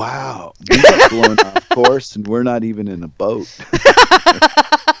 Wow. We got blown off course, and we're not even in a boat.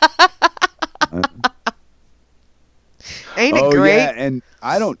 Ain't it great? Yeah, and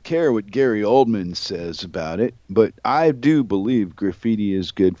I don't care what Gary Oldman says about it, but I do believe graffiti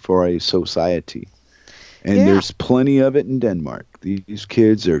is good for a society. And there's plenty of it in Denmark. These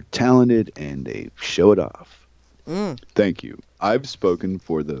kids are talented, and they show it off. Thank you. I've spoken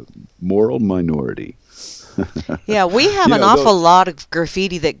for the moral minority. Yeah, we have an awful lot of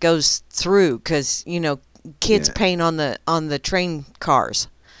graffiti that goes through because, kids paint on the train cars.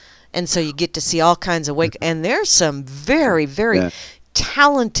 And so you get to see all kinds of and there's some very, very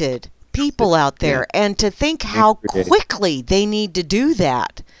talented people out there. And to think how quickly they need to do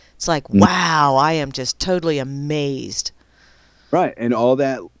that. It's like, wow, I am just totally amazed. Right. And all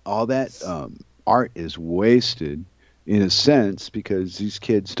that art is wasted in a sense because these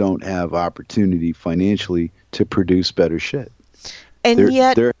kids don't have opportunity financially to produce better shit. And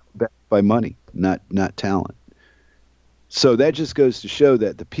they're backed by money, not talent. So that just goes to show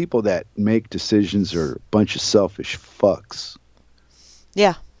that the people that make decisions are a bunch of selfish fucks.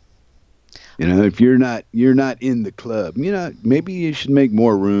 Yeah. If you're not in the club, maybe you should make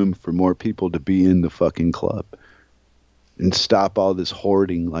more room for more people to be in the fucking club. and stop all this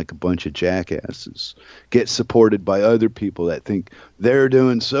hoarding like a bunch of jackasses. Get supported by other people that think they're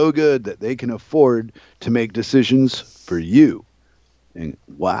doing so good that they can afford to make decisions for you. And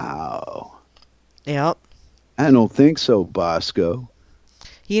wow. Yep. I don't think so, Bosco.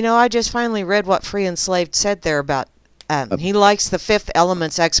 You know, I just finally read what Free Enslaved said there about. He likes the Fifth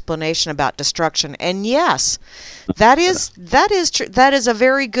Element's explanation about destruction, and yes, that is true. That is a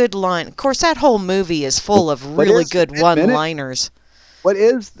very good line. Of course, that whole movie is full of really good one-liners. What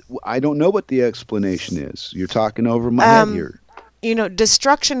is? I don't know what the explanation is. You're talking over my head here. You know,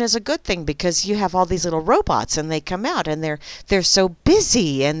 destruction is a good thing because you have all these little robots, and they come out, and they're so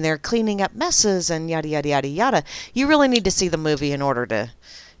busy, and they're cleaning up messes, and yada yada yada yada. You really need to see the movie in order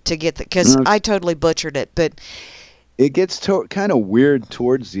to get that, because I totally butchered it, but. It gets kind of weird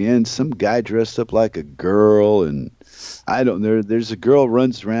towards the end. Some guy dressed up like a girl, and I don't know. There's a girl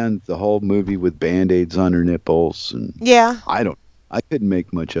runs around the whole movie with Band-Aids on her nipples, and yeah, I couldn't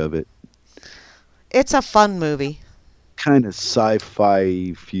make much of it. It's a fun movie. Kind of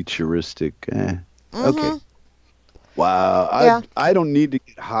sci-fi, futuristic. Okay. Wow. I don't need to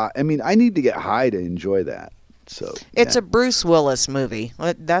get high. I mean, I need to get high to enjoy that. So it's a Bruce Willis movie.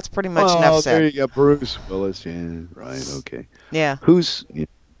 That's pretty much enough said. There you go, Bruce Willis. Yeah, right. Okay. Yeah. Who's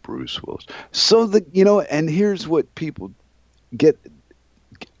Bruce Willis? So and here's what people get.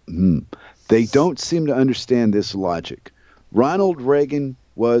 They don't seem to understand this logic. Ronald Reagan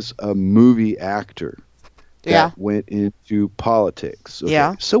was a movie actor that went into politics. Okay?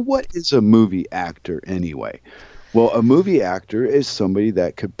 Yeah. So what is a movie actor anyway? Well, a movie actor is somebody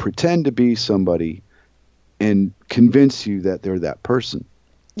that could pretend to be somebody and convince you that they're that person.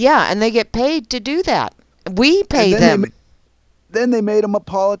 Yeah, and they get paid to do that. We pay them. Then they made him a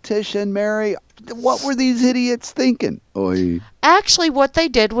politician, Mary. What were these idiots thinking? Oy. Actually, what they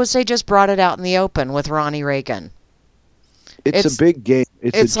did was they just brought it out in the open with Ronnie Reagan. It's a big game.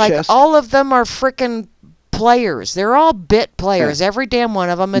 It's like all of them are frickin' players. They're all bit players. Yeah. Every damn one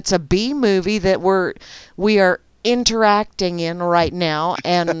of them. It's a B movie that we are interacting in right now,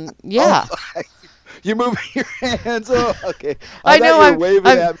 and yeah. You're moving your hands. Oh, okay. I know. You're waving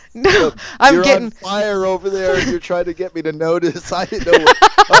at me. No, I'm you're getting on fire over there. And you're trying to get me to notice. I didn't know.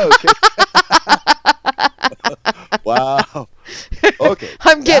 Okay. Wow. Okay.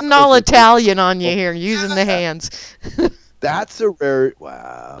 I'm getting all Italian on you here, using the hands. That's a rare.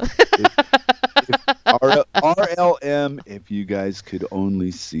 Wow. RLM, if you guys could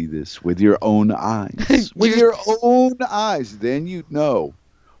only see this with your own eyes, then you'd know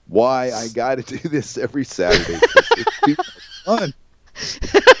why I got to do this every Saturday. It's fun.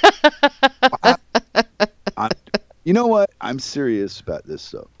 You know what? I'm serious about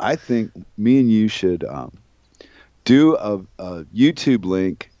this, though. I think me and you should do a YouTube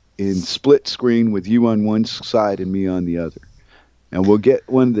link in split screen with you on one side and me on the other. And we'll get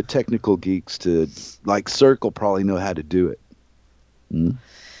one of the technical geeks to, like Circle, probably know how to do it.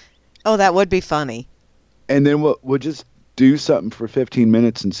 Oh, that would be funny. And then we'll just do something for 15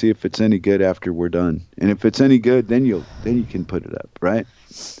 minutes and see if it's any good after we're done. And if it's any good, then you can put it up, right?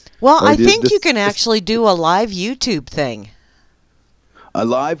 Well, I think you can actually do a live YouTube thing. A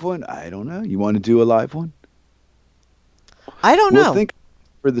live one? I don't know. You want to do a live one? I don't know. We'll think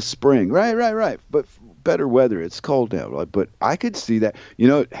for the spring. Right. But better weather. It's cold now. But I could see that.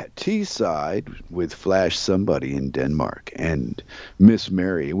 T-side with Flash Somebody in Denmark and Miss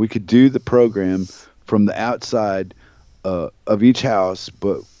Mary. We could do the program from the outside of each house,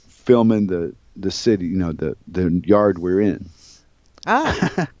 but filming the city, the yard we're in.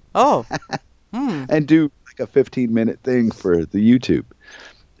 And do like a 15-minute thing for the YouTube,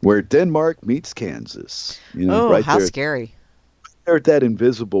 where Denmark meets Kansas. Right how there, scary! Right there at that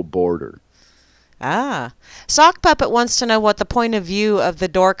invisible border. Sock Puppet wants to know what the point of view of the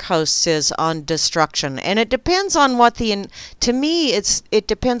Dork hosts is on destruction, and it depends on what to me it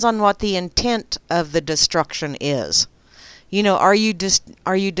depends on what the intent of the destruction is. Are you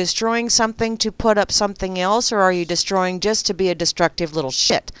destroying something to put up something else, or are you destroying just to be a destructive little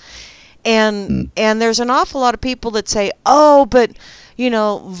shit? And there's an awful lot of people that say, "Oh, but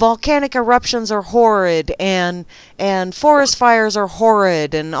volcanic eruptions are horrid, and forest fires are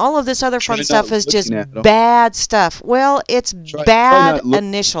horrid, and all of this other fun stuff is just bad stuff." Well, it's bad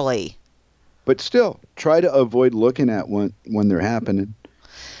initially. But still, try to avoid looking at when they're happening.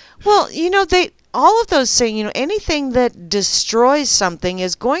 Well, all of those things, anything that destroys something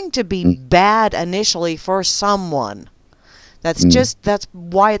is going to be bad initially for someone. That's that's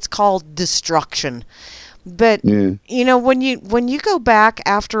why it's called destruction. But when you go back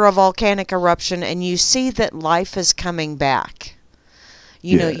after a volcanic eruption and you see that life is coming back,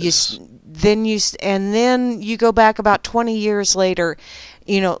 then you go back about 20 years later,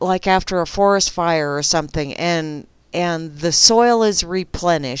 like after a forest fire or something, and the soil is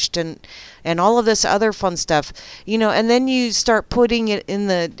replenished and all of this other fun stuff, and then you start putting it in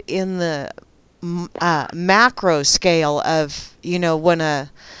the macro scale of,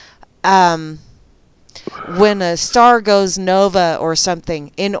 when a star goes nova or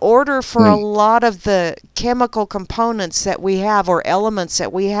something, in order for a lot of the chemical components that we have, or elements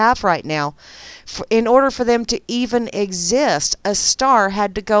that we have right now, in order for them to even exist, a star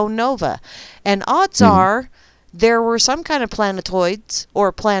had to go nova. And odds are there were some kind of planetoids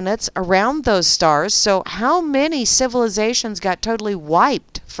or planets around those stars. So how many civilizations got totally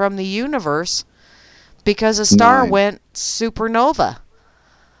wiped from the universe because a star went supernova?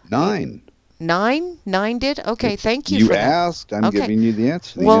 9. 9? 9 did? Okay, thank you. You for that. asked. I'm giving you the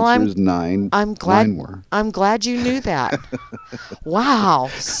answer. The Well, answer is 9. I'm glad. 9 were. I'm glad you knew that. Wow.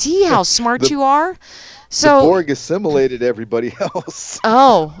 See how smart you are? The So, Borg assimilated everybody else.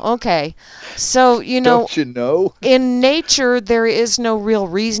 oh, okay. So, Don't you know? in nature, there is no real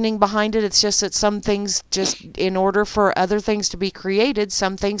reasoning behind it. It's just that some things, just in order for other things to be created,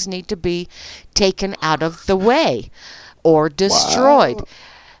 some things need to be taken out of the way or destroyed.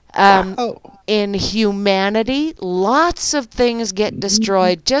 In humanity, lots of things get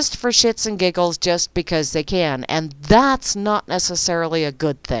destroyed just for shits and giggles, just because they can. And that's not necessarily a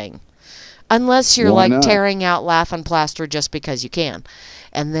good thing. Unless you're Why like not? tearing out lath and plaster just because you can.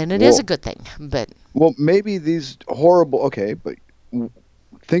 And then it is a good thing. But Well, maybe these horrible. Okay, but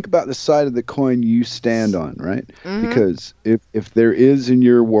think about the side of the coin you stand on, right? Because if there is in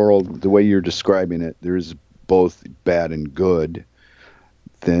your world, the way you're describing it, there is both bad and good,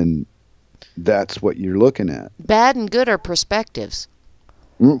 then that's what you're looking at. bad and good are perspectives.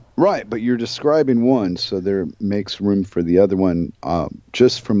 Right, but you're describing one, so there makes room for the other one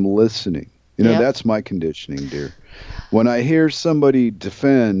just from listening. Yep. That's my conditioning, dear. When I hear somebody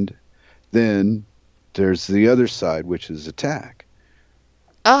defend, then there's the other side, which is attack.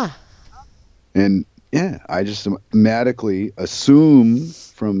 Ah, And yeah, I just automatically assume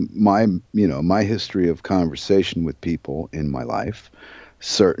from my history of conversation with people in my life,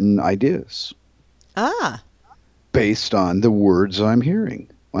 certain ideas based on the words I'm hearing.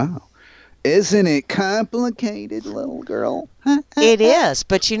 Wow. Isn't it complicated, little girl? it is.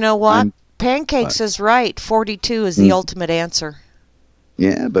 But you know what? I'm- Pancakes is right. 42 is the ultimate answer.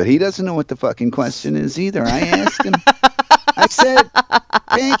 Yeah, but he doesn't know what the fucking question is either. I asked him. I said,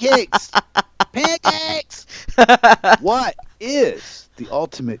 pancakes. Pancakes. What is the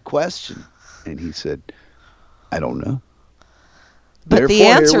ultimate question? And he said, I don't know. But Therefore, the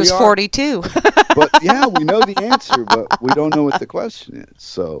here answer we is are. 42. But yeah, we know the answer, but we don't know what the question is.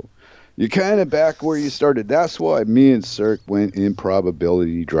 So you're kind of back where you started. That's why me and Cirque went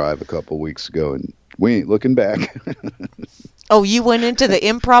improbability drive a couple weeks ago, and we ain't looking back. Oh, you went into the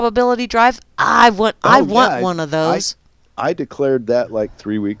improbability drive? I want one of those. I declared that like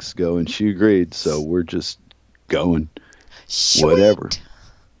 3 weeks ago, and she agreed. So we're just going. Sweet. Whatever.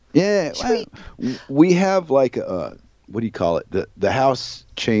 Yeah, Sweet. well, we have like what do you call it? The house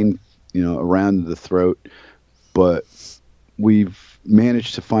chain, around the throat, but we've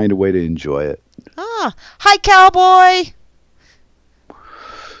managed to find a way to enjoy it. Ah, hi, cowboy.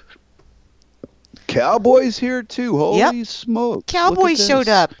 Cowboy's here too. Holy smoke! Cowboy showed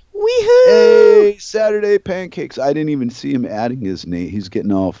up. Weehoo! Hey, Saturday pancakes. I didn't even see him adding his name. He's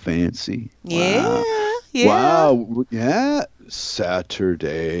getting all fancy. Yeah, Wow. yeah. Wow. Yeah.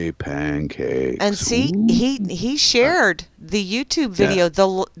 Saturday pancakes. And see, Ooh. he shared the YouTube video,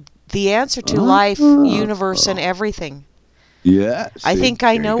 the answer to life, universe, and everything. Yeah. I see, think I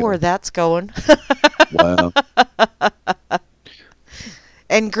there you know go. where that's going. Wow.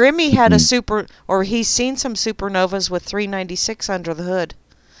 And Grimmy had he's seen some supernovas with 396 under the hood.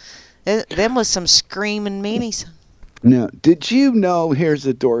 Them was some screaming meanies. Now, did you know? Here's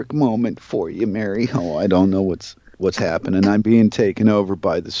a dork moment for you, Mary. Oh, I don't know what's happening. I'm being taken over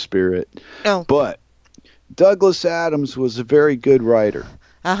by the spirit. Oh. But Douglas Adams was a very good writer.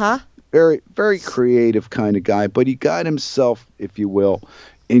 Uh-huh. Very, very creative kind of guy. But he got himself, if you will,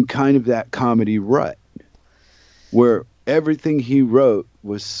 in kind of that comedy rut, where everything he wrote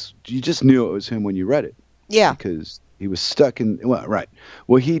was, you just knew it was him when you read it. Yeah. Because he was stuck in, right.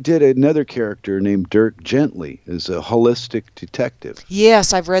 Well, he did another character named Dirk Gently as a holistic detective.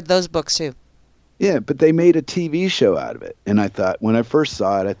 Yes, I've read those books too. Yeah, but they made a TV show out of it. And I thought, when I first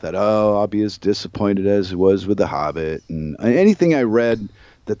saw it, I thought, oh, I'll be as disappointed as it was with The Hobbit. And anything I read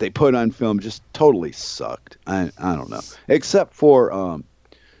that they put on film just totally sucked. I don't know. Except for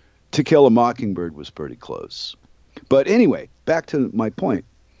To Kill a Mockingbird was pretty close. But anyway, back to my point.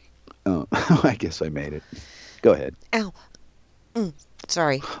 Oh, I guess I made it. Go ahead. Ow.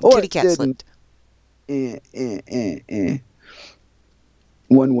 Sorry. Oh, Kitty cat didn't. slipped.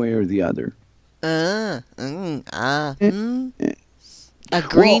 One way or the other. A Well,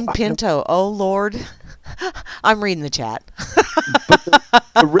 green Pinto. Oh, Lord. I'm reading the chat. but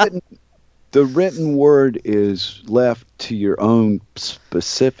the written word is left to your own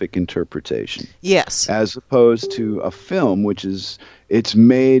specific interpretation. Yes. As opposed to a film, which is it's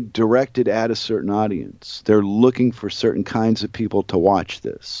made directed at a certain audience. They're looking for certain kinds of people to watch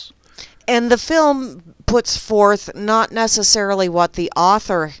this. And the film puts forth not necessarily what the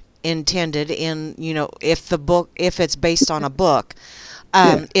author intended in, if it's based on a book.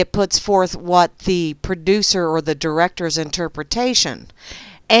 It puts forth what the producer or the director's interpretation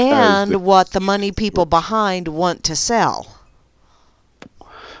and what the money people behind want to sell.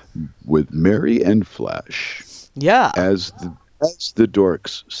 With Mary and Flash. Yeah. As the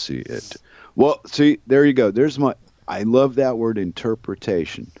dorks see it. Well, see, there you go. I love that word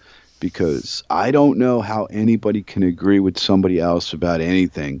interpretation, because I don't know how anybody can agree with somebody else about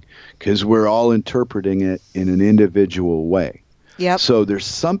anything, because we're all interpreting it in an individual way. Yep. So there's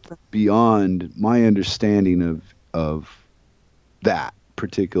something beyond my understanding of that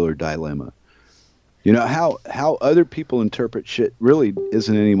particular dilemma. You know, how other people interpret shit really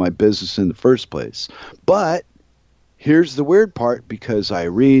isn't any of my business in the first place. But here's the weird part, because I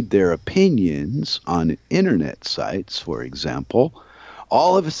read their opinions on internet sites, for example,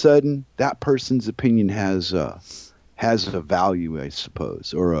 all of a sudden that person's opinion has a value, I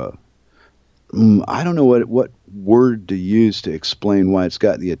suppose, or I don't know what word to use to explain why it's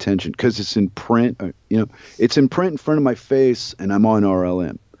got the attention, because it's in print. It's in print in front of my face, and I'm on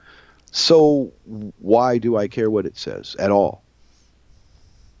RLM. So why do I care what it says at all?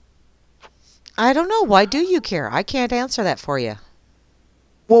 I don't know. Why do you care? I can't answer that for you.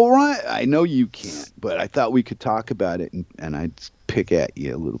 Well, right, I know you can't, but I thought we could talk about it, and I'd pick at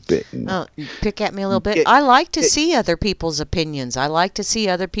you a little bit. Pick at me a little bit. I like to see other people's opinions. I like to see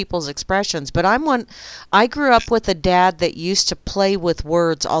other people's expressions. But I grew up with a dad that used to play with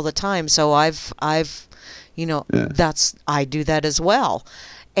words all the time, so I do that as well.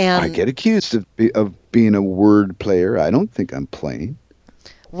 And I get accused of being a word player. I don't think I'm playing.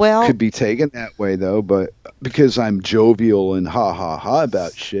 Well, could be taken that way though, but because I'm jovial and ha ha ha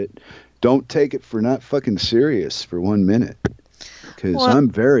about shit, don't take it for not fucking serious for 1 minute. Because I'm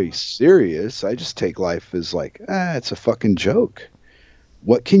very serious. I just take life as like, it's a fucking joke.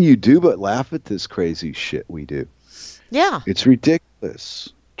 What can you do but laugh at this crazy shit we do? Yeah. It's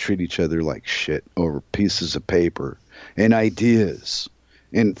ridiculous. Treat each other like shit over pieces of paper and ideas.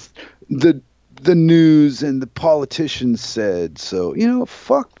 And the news and the politicians said so.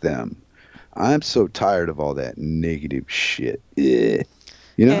 Fuck them. I'm so tired of all that negative shit. And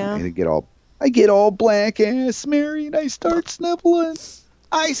I get all black ass, Mary, and I start sniveling.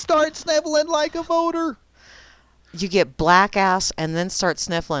 I start sniveling like a voter. You get black ass and then start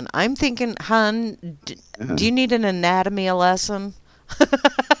sniffling. I'm thinking, hon, do you need an anatomy lesson? Hey,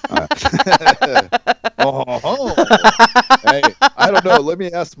 I don't know. Let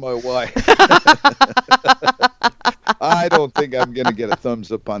me ask my wife. I don't think I'm going to get a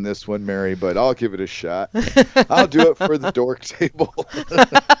thumbs up on this one, Mary, but I'll give it a shot. I'll do it for the Dork Table.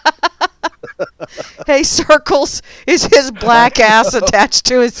 Hey, Circles, is his black ass attached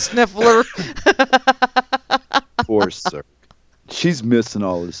to his sniffler? Poor Circle. She's missing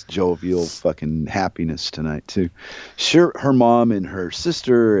all this jovial fucking happiness tonight, too. Sure, her mom and her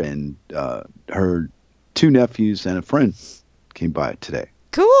sister and her 2 nephews and a friend came by today.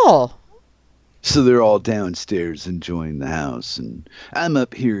 Cool. So they're all downstairs enjoying the house, and I'm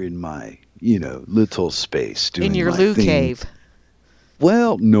up here in my, little space doing in your my Lou thing. cave.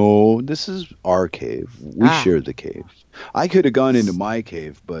 Well, no, this is our cave. We share the cave. I could have gone into my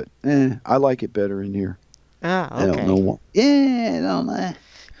cave, but I like it better in here. Ah, okay. I don't know why. Yeah, I don't know.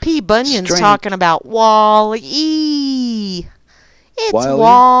 P. Bunyan's Strange. talking about Wall-E. It's Wall-E?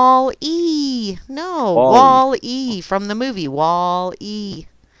 Wall-E. No, Wall-E. Wall-E from the movie Wall-E.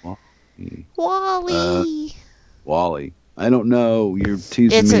 Wall-E. Wally. I don't know. You're teasing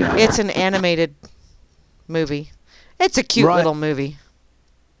me. It's an animated movie. It's a cute little movie.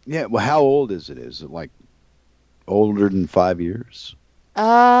 Yeah, well, how old is it? Is it like older than 5 years?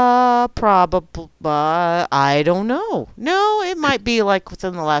 Probably. I don't know. No, it might be like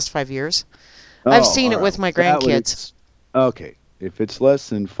within the last 5 years. I've seen it with my grandkids. Okay. If it's less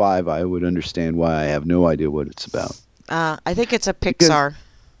than 5, I would understand why. I have no idea what it's about. I think it's a Pixar.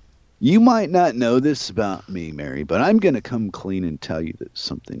 You might not know this about me, Mary, but I'm going to come clean and tell you that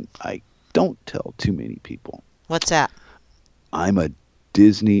something I don't tell too many people. What's that? I'm a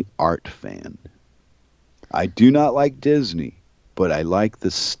Disney art fan. I do not like Disney, but I like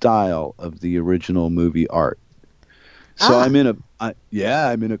the style of the original movie art. So I'm in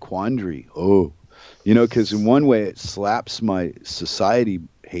a quandary. Oh, because in one way it slaps my society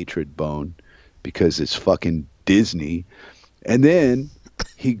hatred bone because it's fucking Disney. And then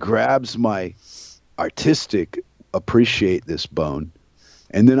he grabs my artistic appreciate this bone.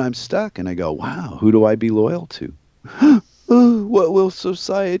 And then I'm stuck and I go, wow, who do I be loyal to? Oh, what will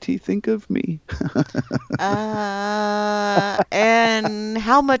society think of me? And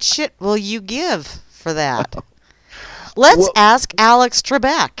how much shit will you give for that? Let's ask Alex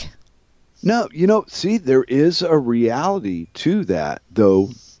Trebek. No, see, there is a reality to that, though.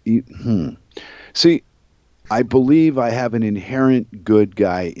 See, I believe I have an inherent good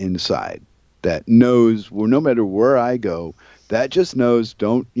guy inside that knows, well, no matter where I go, that just knows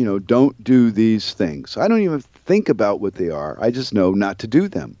don't do these things. I don't even think about what they are. I just know not to do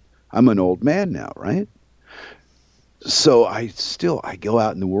them. I'm an old man now, right? So I go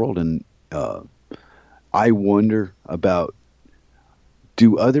out in the world and I wonder about,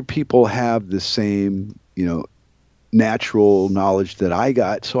 do other people have the same, natural knowledge that I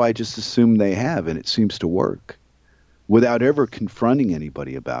got? So I just assume they have, and it seems to work without ever confronting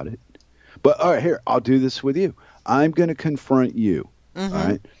anybody about it. But all right, here, I'll do this with you. I'm going to confront you. Mm-hmm.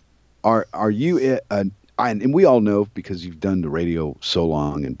 All right. Are you and we all know because you've done the radio so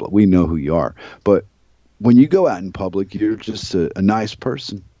long and we know who you are. But when you go out in public, you're just a nice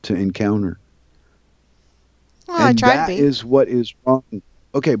person to encounter. Well, and I try that to be. is what is wrong.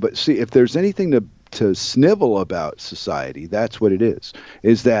 Okay, but see, if there's anything to snivel about society, that's what it is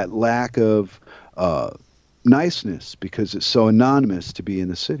that lack of niceness because it's so anonymous to be in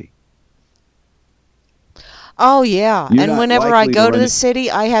the city. Oh, yeah. You're and not whenever I likely go to to run the in-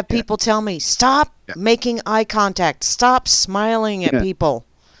 city, I have people tell me, stop Yeah. making eye contact. Stop smiling at Yeah. people.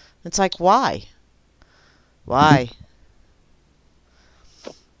 It's like, why? Why?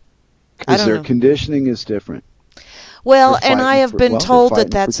 I Because don't their know. conditioning is different. Well, They're and I fighting have for- been well, they're told that fighting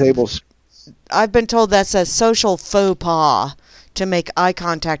for that's tables. I've been told that's a social faux pas to make eye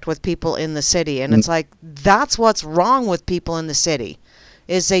contact with people in the city. And it's like, that's what's wrong with people in the city,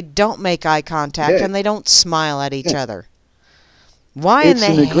 is they don't make eye contact Yeah. and they don't smile at each Yeah. other. Why It's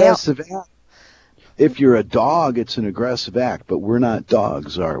in an the hell? aggressive act. If you're a dog, it's an aggressive act, but we're not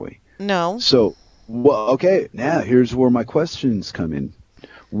dogs, are we? No. So, well, okay, now here's where my questions come in.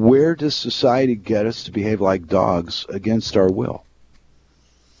 Where does society get us to behave like dogs against our will?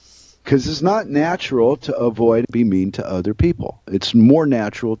 Because it's not natural to avoid and be mean to other people. It's more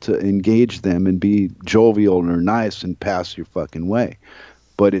natural to engage them and be jovial or nice and pass your fucking way.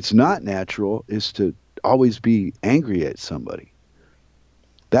 But it's not natural is to always be angry at somebody.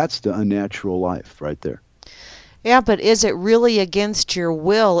 That's the unnatural life right there. Yeah, but is it really against your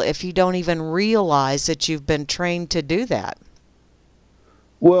will if you don't even realize that you've been trained to do that?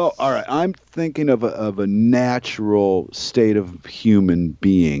 Well, all right. I'm thinking of a natural state of human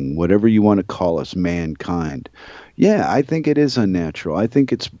being, whatever you want to call us, mankind. Yeah, I think it is unnatural. I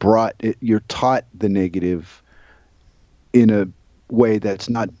think it's you're taught the negative in a way that's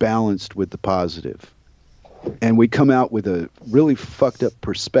not balanced with the positive. And we come out with a really fucked up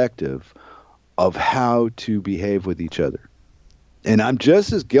perspective of how to behave with each other. And I'm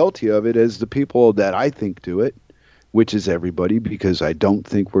just as guilty of it as the people that I think do it, which is everybody, because I don't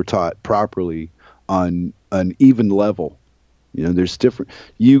think we're taught properly on an even level. There's different.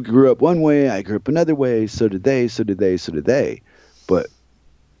 You grew up one way, I grew up another way, so did they, so did they, so did they. But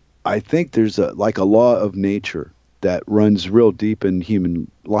I think there's a law of nature that runs real deep in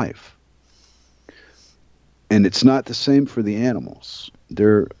human life. And it's not the same for the animals.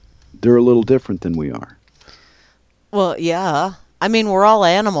 They're a little different than we are. Well, yeah. I mean, we're all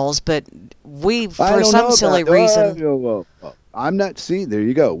animals, but we, I for don't some know silly about- reason... well, I'm not seeing. There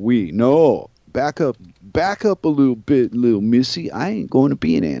you go. Back up a little bit, little missy. I ain't going to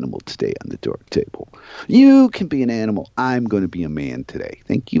be an animal today on the Dork Table. You can be an animal. I'm going to be a man today.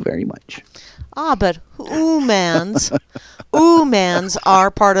 Thank you very much. but humans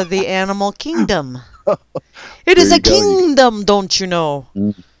are part of the animal kingdom. It is There a you go. kingdom, don't you know?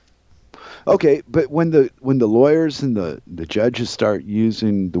 Okay, but when the lawyers and the judges start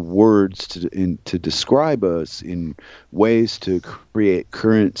using the words to describe us in ways to create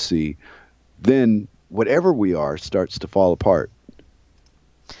currency, then whatever we are starts to fall apart.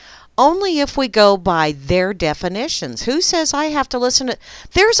 Only if we go by their definitions. Who says I have to listen to...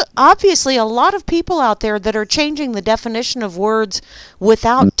 There's obviously a lot of people out there that are changing the definition of words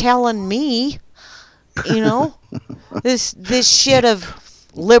without telling me. This shit of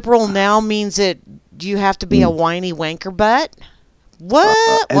liberal now means that you have to be a whiny wanker butt.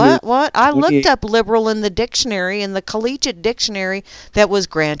 What? and What? there's What? I looked 28 up liberal in the dictionary, in the collegiate dictionary that was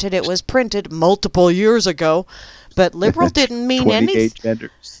granted. It was printed multiple years ago, but liberal didn't mean 28 anything.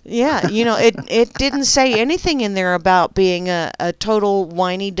 genders. Yeah, it didn't say anything in there about being a total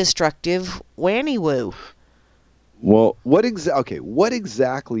whiny, destructive whanny woo. Well, what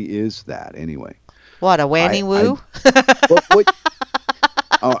exactly is that anyway? What, a whanny I woo? what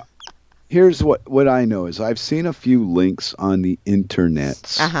uh, here's what I know is I've seen a few links on the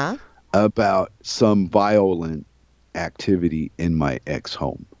internets Uh-huh. about some violent activity in my ex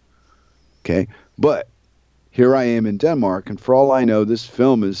home. Okay? But here I am in Denmark, and for all I know, this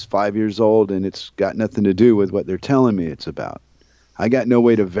film is 5 years old and it's got nothing to do with what they're telling me it's about. I got no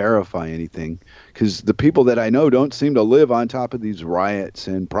way to verify anything because the people that I know don't seem to live on top of these riots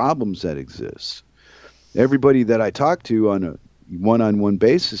and problems that exist. Everybody that I talk to on a one-on-one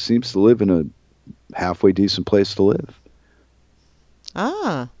basis seems to live in a halfway decent place to live.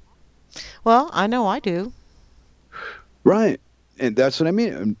 Ah. Well, I know I do. Right. And that's what I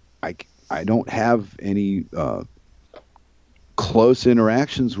mean. I don't have any close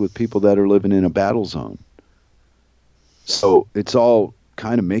interactions with people that are living in a battle zone. So it's all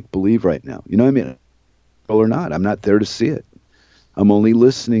kind of make-believe right now. You know what I mean? Or not. I'm not there to see it. I'm only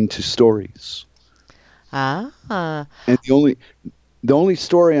listening to stories. Ah. And the only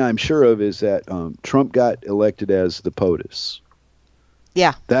story I'm sure of is that Trump got elected as the POTUS.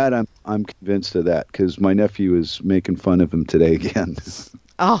 Yeah. That I'm convinced of that because my nephew is making fun of him today again.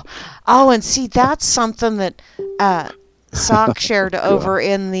 Oh, and see, that's something that Sock shared over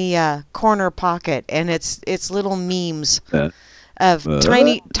in the corner pocket, and it's little memes of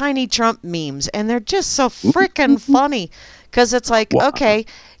tiny Trump memes, and they're just so freaking funny because it's like, okay,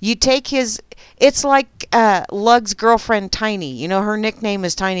 you take it's like Lug's girlfriend Tiny. You know, her nickname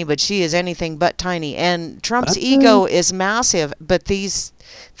is Tiny, but she is anything but tiny, and Trump's ego is massive, but these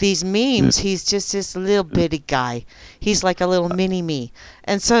memes, he's just this little bitty guy. He's like a little mini me.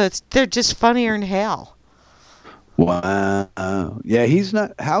 And so they're just funnier than hell. Wow. Yeah, he's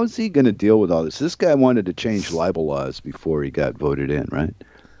not. How is he going to deal with all this? This guy wanted to change libel laws before he got voted in, right?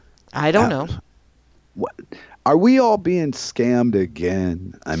 I don't know. What? Are we all being scammed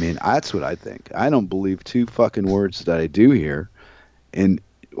again? I mean, that's what I think. I don't believe two fucking words that I do hear. And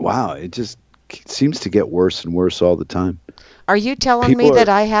wow, it just seems to get worse and worse all the time. Are you telling me that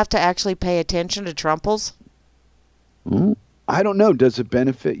I have to actually pay attention to Trumples? I don't know. Does it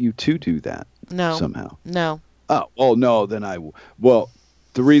benefit you to do that? No. Somehow? No. Oh, well, no, then well,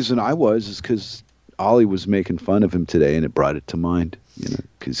 the reason I is because Ollie was making fun of him today and it brought it to mind, you know,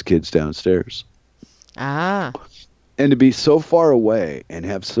 his kid's downstairs. Ah. And to be so far away and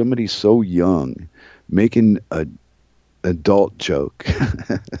have somebody so young making an adult joke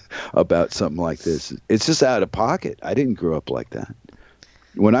about something like this, it's just out of pocket. I didn't grow up like that.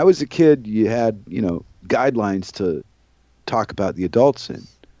 When I was a kid, you had, you know, guidelines to talk about the adults in.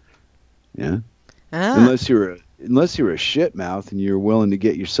 Yeah. Ah. Unless you're a shit mouth and you're willing to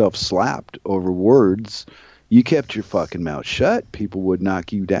get yourself slapped over words, you kept your fucking mouth shut. People would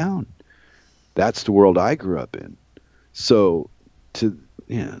knock you down. That's the world I grew up in. So,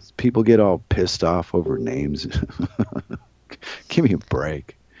 people get all pissed off over names. Give me a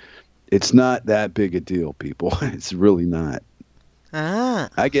break. It's not that big a deal, people. It's really not. Ah.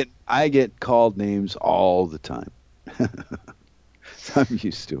 I get called names all the time. I'm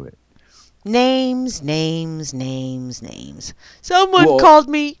used to it. Names. Someone called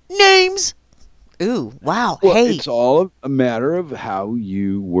me names. Ooh, wow. Well, hey. it's all a matter of how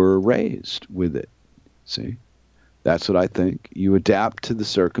you were raised with it. See? That's what I think. You adapt to the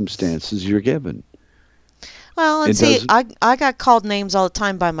circumstances you're given. Well, and see, I got called names all the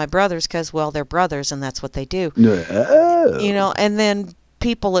time by my brothers because, well, they're brothers and that's what they do. No. You know, and then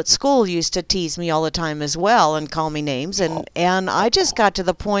people at school used to tease me all the time as well and call me names. And I just got to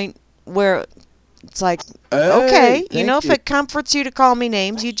the point where it's like, okay, you know, if it comforts you to call me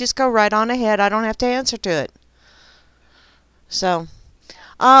names, you just go right on ahead. I don't have to answer to it. So,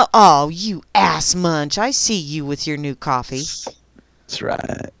 oh, you ass munch. I see you with your new coffee. That's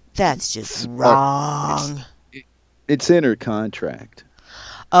right. That's just wrong. It's in her contract.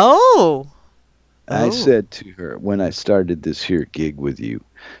 Oh. I said to her when I started this here gig with you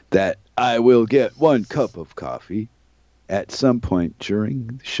that I will get 1 cup of coffee at some point during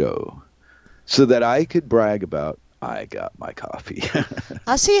the show so that I could brag about I got my coffee.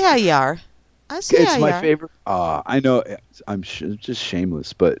 I see how you are. It's my favorite. I know I'm just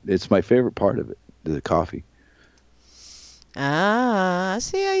shameless, but it's my favorite part of it, the coffee. I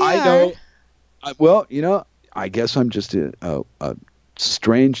see how you are. I know. Well, you know, I guess I'm just a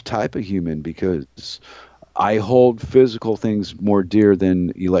strange type of human because I hold physical things more dear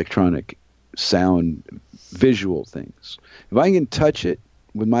than electronic sound, visual things. If I can touch it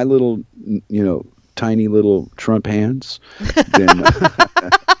with my little, tiny little Trump hands, then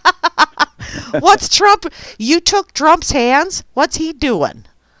What's Trump? You took Trump's hands? What's he doing?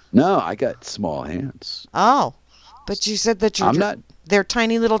 no, I got small hands. Oh, but you said that I'm not. they're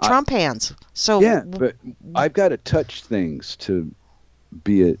tiny little Trump hands. So Yeah, but I've got to touch things to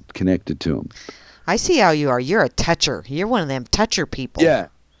be connected to them. I see how you are. You're a toucher. You're one of them toucher people. Yeah,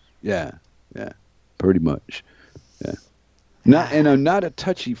 pretty much. Yeah, and I'm not a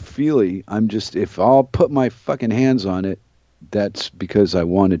touchy feely. I'm just, if I'll put my fucking hands on it, that's because I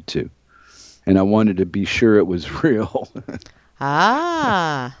wanted to, and I wanted to be sure it was real.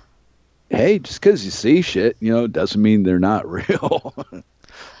 Ah. Hey, just because you see shit, doesn't mean they're not real.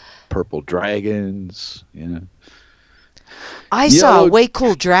 Purple dragons, I saw a way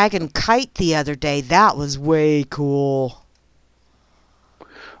cool dragon kite the other day. That was way cool.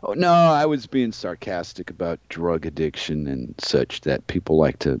 Oh, no, I was being sarcastic about drug addiction and such that people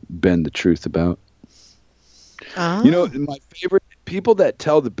like to bend the truth about. Oh. My favorite people that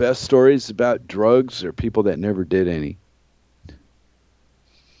tell the best stories about drugs are people that never did any.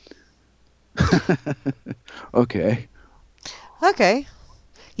 Okay.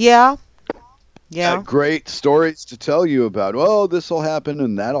 Yeah. Great stories to tell you about. Oh, this will happen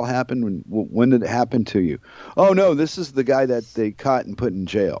and that'll happen. When did it happen to you? Oh, no, this is the guy that they caught and put in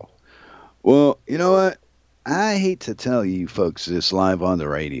jail. Well, you know what? I hate to tell you folks this live on the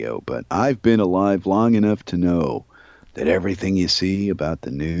radio, but I've been alive long enough to know that everything you see about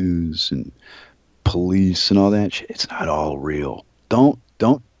the news and police and all that shit, it's not all real. Don't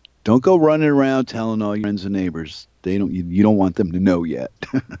go running around telling all your friends and neighbors. You don't want them to know yet.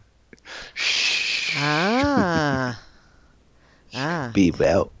 Shh. Be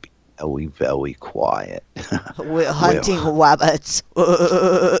very quiet. We're hunting rabbits.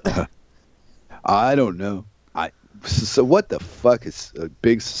 I don't know. So what the fuck is a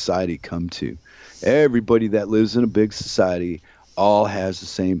big society come to? Everybody that lives in a big society all has the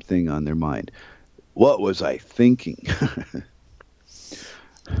same thing on their mind. What was I thinking?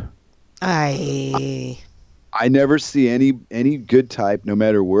 I never see any good type, no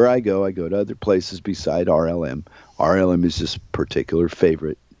matter where I go. I go to other places beside RLM. RLM is just particular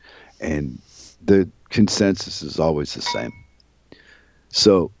favorite, and the consensus is always the same.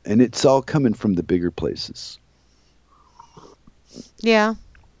 So, and it's all coming from the bigger places. Yeah.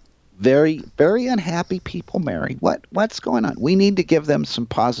 Very, very unhappy people, Mary. What's going on? We need to give them some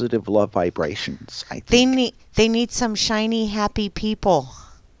positive love vibrations, I think. They need some shiny, happy people.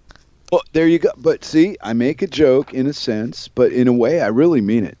 Well, there you go. But see, I make a joke in a sense, but in a way, I really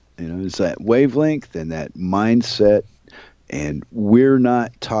mean it. It's that wavelength and that mindset, and we're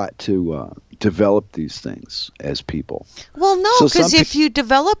not taught to develop these things as people. Well, no, because if you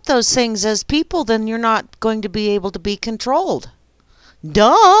develop those things as people, then you're not going to be able to be controlled.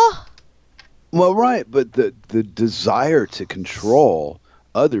 Duh. Well, right, but the desire to control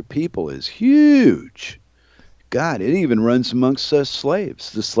other people is huge. God, it even runs amongst us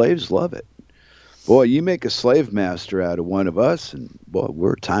slaves. The slaves love it. Boy, you make a slave master out of one of us, and boy,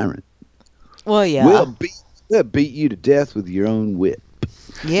 we're a tyrant. Well, yeah. We'll beat you to death with your own whip.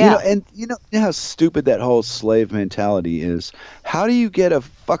 Yeah. And you know how stupid that whole slave mentality is. How do you get a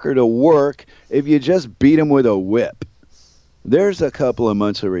fucker to work if you just beat him with a whip? There's a couple of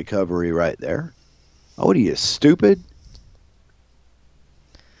months of recovery right there. Oh, what are you, stupid?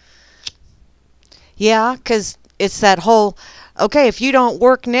 Yeah, because it's that whole, okay, if you don't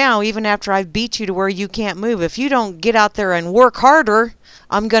work now, even after I've beat you to where you can't move, if you don't get out there and work harder,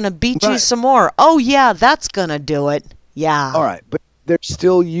 I'm going to beat you some more. Oh, yeah, that's going to do it. Yeah. All right, but they're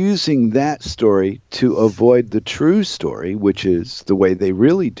still using that story to avoid the true story, which is the way they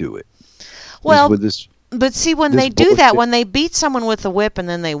really do it. Well, with this, but see, when they do that, when they beat someone with a whip and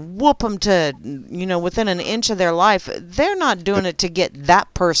then they whoop them to, within an inch of their life, they're not doing it to get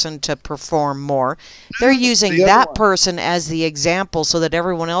that person to perform more. They're using that person as the example so that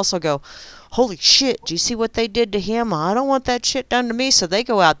everyone else will go, holy shit, do you see what they did to him? I don't want that shit done to me. So they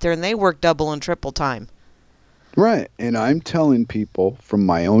go out there and they work double and triple time. Right. And I'm telling people from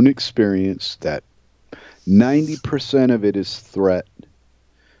my own experience that 90% of it is threat.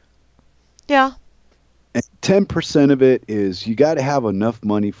 Yeah. And 10% of it is you got to have enough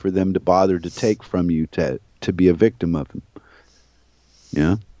money for them to bother to take from you to be a victim of them.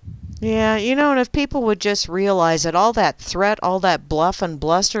 Yeah. Yeah, and if people would just realize that all that threat, all that bluff and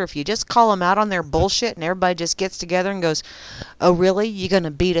bluster, if you just call them out on their bullshit and everybody just gets together and goes, oh, really? You going to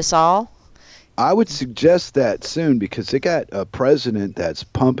beat us all? I would suggest that soon because they got a president that's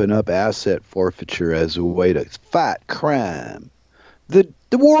pumping up asset forfeiture as a way to fight crime. The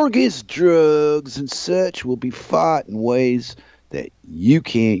war against drugs and such will be fought in ways that you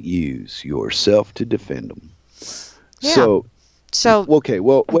can't use yourself to defend them. Yeah. So okay,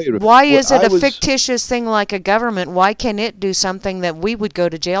 well, wait a minute. Why is it a fictitious thing like a government? Why can it do something that we would go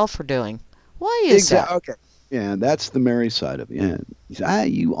to jail for doing? Why is that? Okay. Yeah, that's the Mary side of it. Yeah.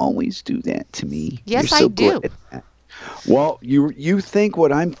 You always do that to me. Yes, You're so I do. good at that. Well, you think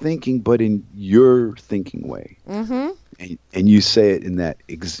what I'm thinking, but in your thinking way. Mm-hmm. And you say it in that,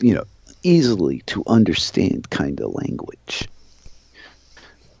 easily to understand kind of language.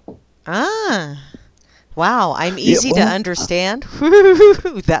 Ah. Wow, I'm easy to understand.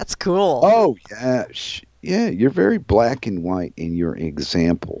 That's cool. Oh, yeah. Yeah, you're very black and white in your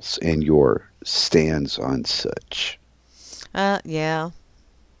examples and your stands on such. Yeah.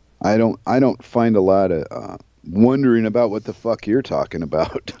 I don't find a lot of wondering about what the fuck you're talking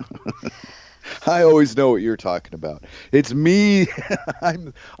about. I always know what you're talking about. It's me.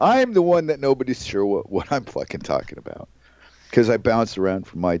 I'm the one that nobody's sure what I'm fucking talking about. Because I bounce around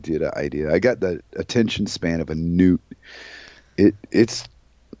from idea to idea. I got the attention span of a newt. It's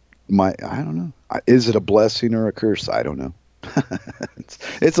I don't know. Is it a blessing or a curse? I don't know.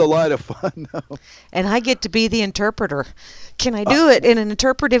 It's a lot of fun, though. And I get to be the interpreter. Can I do it in an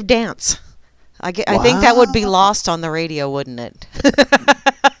interpretive dance? I think that would be lost on the radio, wouldn't it?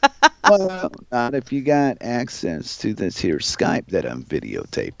 Well, not if you got access to this here Skype that I'm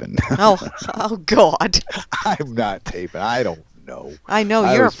videotaping. Oh, God. I'm not taping. I don't know. I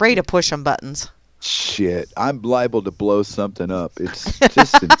know. You're afraid of pushing buttons. Shit. I'm liable to blow something up. It's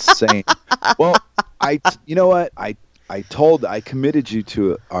just insane. Well, you know what? I committed you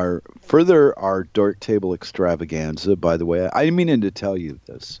to our Dork Table extravaganza, by the way. I didn't mean to tell you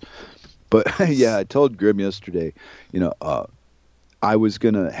this. But, yeah, I told Grim yesterday, I was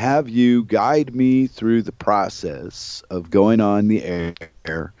going to have you guide me through the process of going on the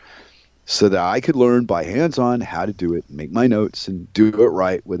air so that I could learn by hands-on how to do it, make my notes, and do it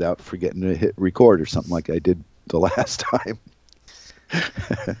right without forgetting to hit record or something like I did the last time.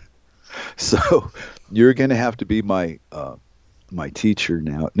 So you're going to have to be my teacher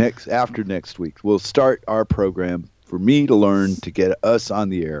now. After next week, we'll start our program for me to learn to get us on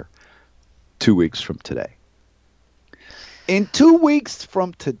the air 2 weeks from today. In 2 weeks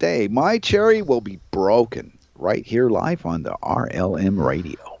from today, my cherry will be broken right here live on the RLM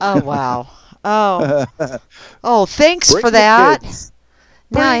radio. Oh, wow. Oh, thanks for that.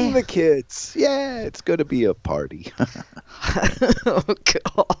 Bring the kids. Yeah, it's going to be a party. Oh,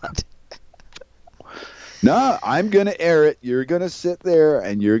 God. No, I'm going to air it. You're going to sit there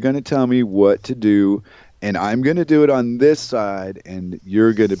and you're going to tell me what to do. And I'm going to do it on this side. And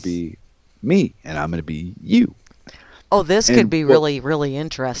you're going to be me. And I'm going to be you. Oh, this could be really, really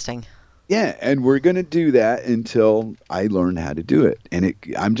interesting. Yeah, and we're going to do that until I learn how to do it. And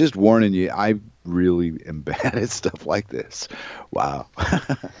I'm just warning you, I really am bad at stuff like this. Wow.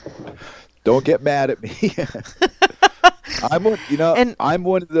 Don't get mad at me. I'm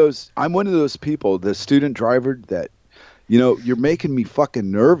one of those people, the student driver that, you're making me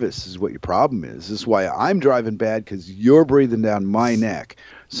fucking nervous is what your problem is. This is why I'm driving bad, because you're breathing down my neck.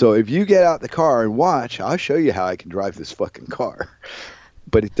 So if you get out the car and watch, I'll show you how I can drive this fucking car.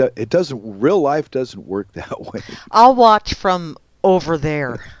 But it doesn't. Real life doesn't work that way. I'll watch from over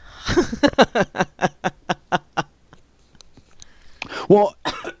there. Well,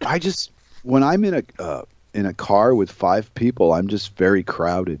 when I'm in a car with 5 people, I'm just very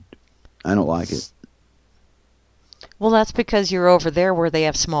crowded. I don't like it. Well, that's because you're over there where they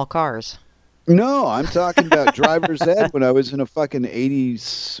have small cars. No, I'm talking about driver's ed when I was in a fucking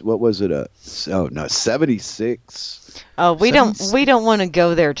 80s. What was it? 76. Oh, we don't want to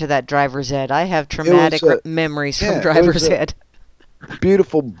go there to that driver's ed. I have traumatic memories from driver's ed.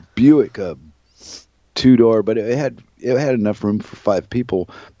 Beautiful Buick, 2-door, but it had enough room for 5 people.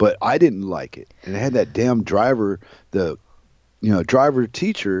 But I didn't like it, and it had that damn driver, driver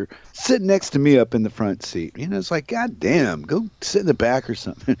teacher sitting next to me up in the front seat. It's like, God damn, go sit in the back or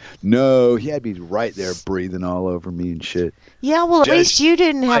something. No, he had to be right there breathing all over me and shit. Yeah, well, at least you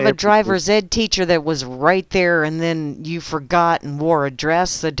didn't have a driver's ed teacher that was right there and then you forgot and wore a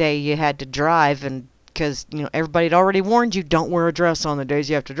dress the day you had to drive, and because, everybody had already warned you, don't wear a dress on the days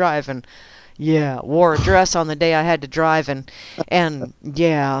you have to drive, and yeah, wore a dress on the day I had to drive, and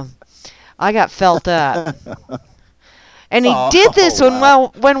yeah, I got felt up. And he did this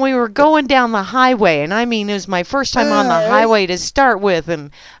when we were going down the highway. And I mean, it was my first time on the highway to start with.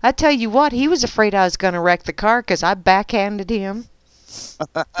 And I tell you what, he was afraid I was going to wreck the car because I backhanded him.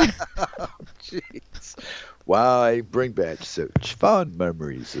 Jeez. Why bring back such fond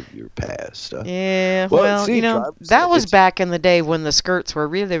memories of your past? Huh? Yeah, Well, well, see, you know, drivers, that was it's- back in the day when the skirts were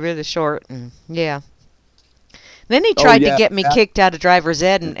really, really short. And yeah. Then he Oh, tried to yeah, get me that- kicked out of driver's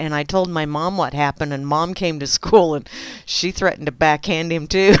ed, and I told my mom what happened, and Mom came to school, and she threatened to backhand him,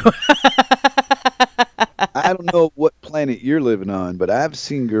 too. I don't know what planet you're living on, but I've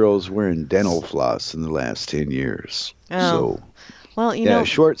seen girls wearing dental floss in the last 10 years. Oh, So, well, you yeah, know,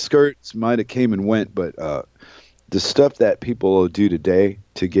 short skirts might have came and went, but the stuff that people do today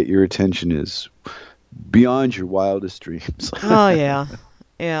to get your attention is beyond your wildest dreams. oh, yeah.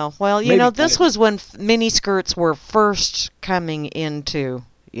 Yeah, well, you Maybe know, this kind was when mini skirts were first coming into,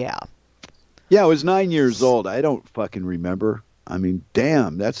 yeah. Yeah, I was 9 years old. I don't fucking remember. I mean,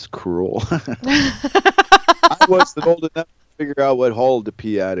 damn, that's cruel. I wasn't old enough to figure out what hole to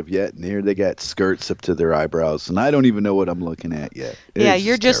pee out of yet, and here they got skirts up to their eyebrows, and I don't even know what I'm looking at yet. Yeah, It's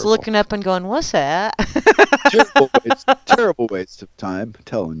you're just terrible. looking up and going, what's that? Terrible waste of time, I'm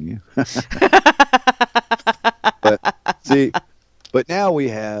telling you. But now we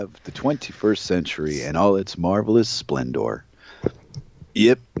have the 21st century and all its marvelous splendor.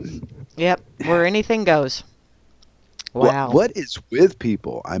 Yep. Yep, where anything goes. Wow. What is with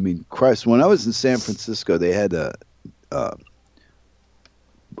people? I mean, Christ, when I was in San Francisco, they had a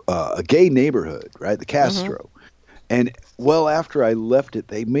gay neighborhood, right? The Castro. And well, after I left it,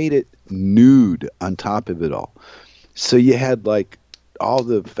 they made it nude on top of it all. So you had like all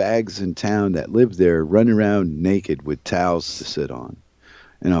the fags in town that lived there running around naked with towels to sit on.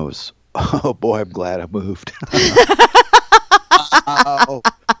 And I was, oh boy, I'm glad I moved. Oh,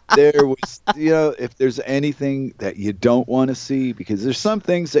 there was, you know, if there's anything that you don't want to see, because there's some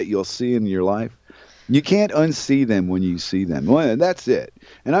things that you'll see in your life, you can't unsee them when you see them. Well, that's it.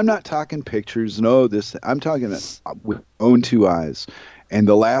 And I'm not talking pictures. No, I'm talking with my own two eyes. And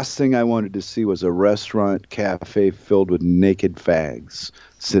the last thing I wanted to see was a restaurant cafe filled with naked fags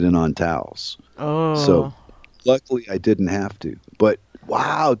sitting on towels. Oh. So luckily I didn't have to. But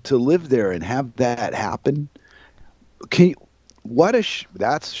wow, to live there and have that happen.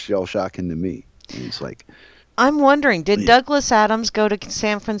 That's shell shocking to me. It's like, I'm wondering, did Douglas Adams go to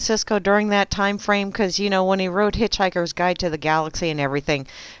San Francisco during that time frame? Because, you know, when he wrote Hitchhiker's Guide to the Galaxy and everything,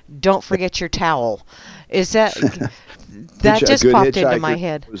 don't forget your towel. Is that... that just popped into my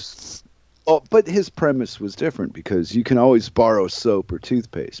head. But his premise was different because you can always borrow soap or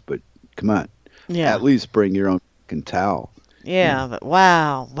toothpaste, but come on. Yeah. At least bring your own fucking towel. Yeah, but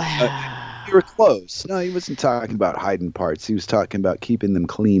wow. You were close. No, he wasn't talking about hiding parts. He was talking about keeping them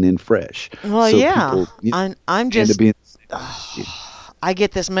clean and fresh. Well, So yeah. people, I'm end just... up being- I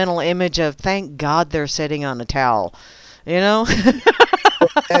get this mental image of, thank God they're sitting on a towel. You know?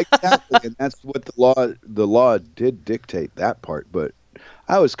 Exactly, and that's what the law did dictate that part. But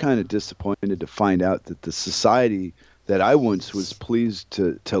I was kind of disappointed to find out that the society that I once was pleased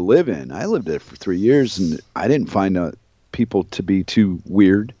to live in, I lived there for 3 years, and I didn't find out people to be too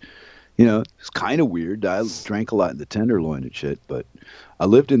weird. You know, it's kind of weird. I drank a lot in the Tenderloin and shit, but I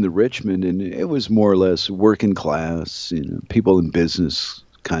lived in the Richmond, and it was more or less working class, you know, people in business,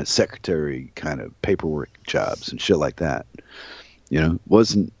 kind of secretary, kind of paperwork jobs and shit like that. You know,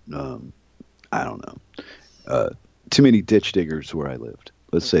 wasn't, I don't know, too many ditch diggers where I lived.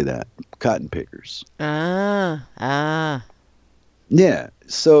 Let's say that. Cotton pickers. Ah. Yeah.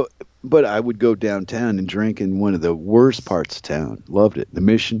 So, but I would go downtown and drink in one of the worst parts of town. Loved it. The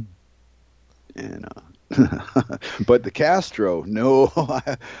Mission. And, but the Castro, no,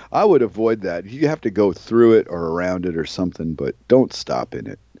 I would avoid that. You have to go through it or around it or something, but don't stop in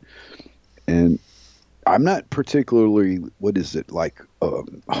it. And I'm not particularly,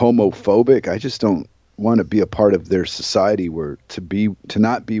 homophobic. I just don't want to be a part of their society where to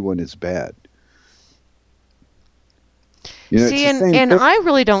not be one is bad. You know, See, it's the same and thing. I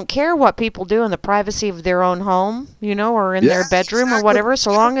really don't care what people do in the privacy of their own home, you know, or in their Yeah, bedroom or exactly. whatever,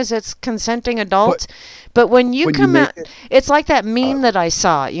 so long as it's consenting adults. But when you when you come make out, it- it's like that meme that I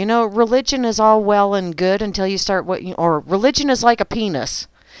saw, you know, religion is all well and good until you start or religion is like a penis.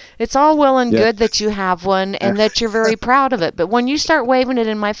 It's all well and Yeah. good that you have one and that you're very proud of it. But when you start waving it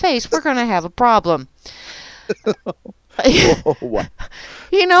in my face, we're going to have a problem. Oh, wow.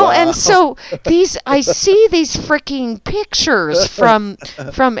 You know, Wow. and so I see these freaking pictures from,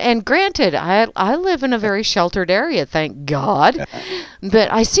 and granted, I live in a very sheltered area, thank God,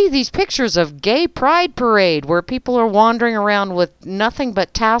 but I see these pictures of gay pride parade where people are wandering around with nothing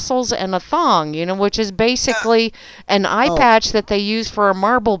but tassels and a thong, you know, which is basically an eye patch that they use for a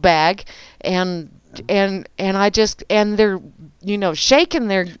marble bag, and they're shaking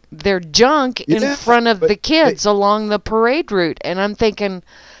their junk in front of the kids along the parade route. And I'm thinking,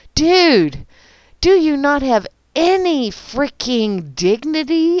 dude, do you not have any freaking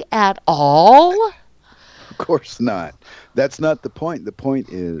dignity at all? Of course not. That's not the point. The point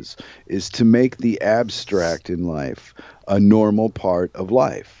is to make the abstract in life a normal part of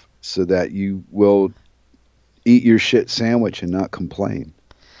life so that you will eat your shit sandwich and not complain.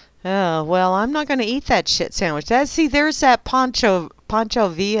 Oh, well, I'm not going to eat that shit sandwich. There's that Pancho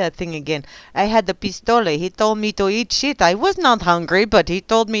Villa thing again. I had the pistola. He told me to eat shit. I was not hungry, but he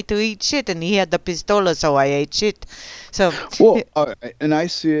told me to eat shit, and he had the pistola, so I ate shit. So, well, and I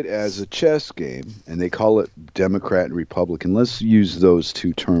see it as a chess game, and they call it Democrat and Republican. Let's use those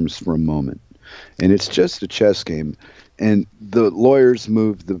two terms for a moment. And it's just a chess game. And the lawyers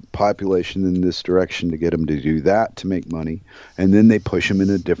move the population in this direction to get them to do that to make money. And then they push them in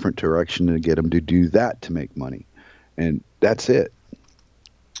a different direction to get them to do that to make money. And that's it.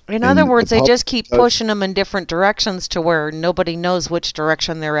 In other words, they just keep pushing them in different directions to where nobody knows which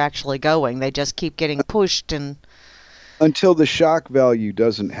direction they're actually going. They just keep getting pushed. And until the shock value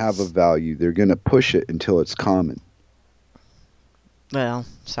doesn't have a value, they're going to push it until it's common. Well,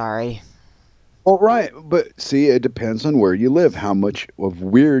 sorry. Well, right, but see, it depends on where you live, how much of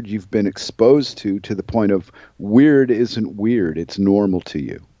weird you've been exposed to the point of weird isn't weird, it's normal to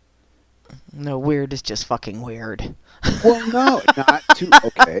you. No, weird is just fucking weird. Well, no, not too,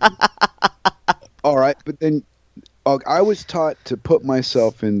 okay. All right, but then I was taught to put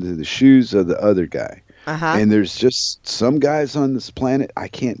myself into the shoes of the other guy. And there's just some guys on this planet, I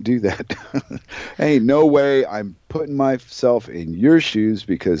can't do that. Ain't no way I'm putting myself in your shoes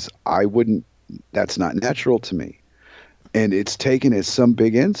because I wouldn't. That's not natural to me. And it's taken as some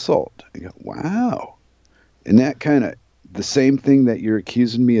big insult. I go, wow. And that kind of, the same thing that you're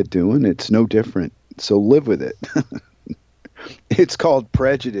accusing me of doing, it's no different. So live with it. It's called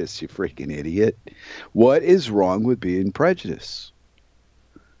prejudice, you freaking idiot. What is wrong with being prejudiced?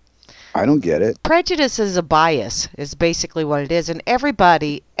 I don't get it. Prejudice is a bias, is basically what it is. And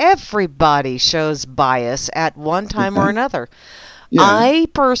everybody shows bias at one time or another. Yeah. I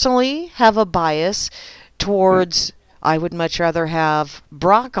personally have a bias towards, I would much rather have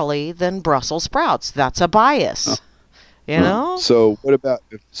broccoli than Brussels sprouts. That's a bias. You know? So what about,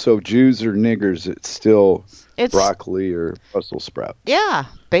 so Jews or niggers, it's still broccoli or Brussels sprouts? Yeah,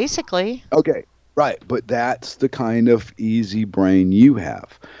 basically. Okay, right. But that's the kind of easy brain you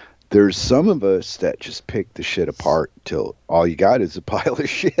have. There's some of us that just pick the shit apart till all you got is a pile of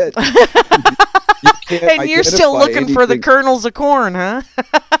shit. And you're still looking for the kernels of corn, huh?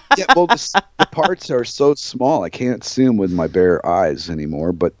 Yeah, well, the parts are so small, I can't see them with my bare eyes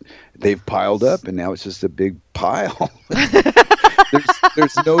anymore, but they've piled up, and now it's just a big pile.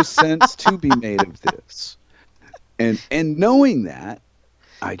 There's no sense to be made of this. And knowing that,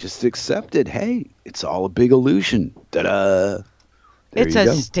 I just accepted, hey, it's all a big illusion. Ta-da! It's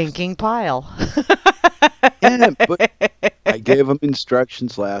a stinking pile. Yeah, but I gave them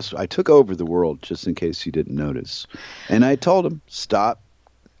instructions I took over the world, just in case you didn't notice. And I told them, stop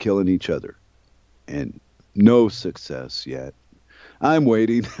killing each other. And no success yet. I'm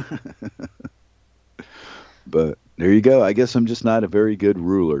waiting. But there you go. I guess I'm just not a very good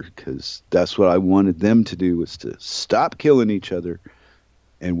ruler, because that's what I wanted them to do, was to stop killing each other.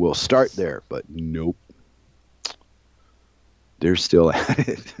 And we'll start there. But nope. They're still at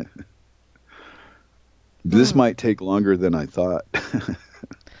it. This might take longer than I thought.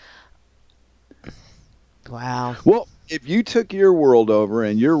 Wow. Well, if you took your world over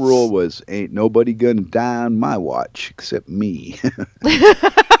and your rule was, ain't nobody gonna die on my watch except me,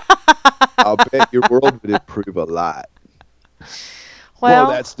 I'll bet your world would improve a lot. Well,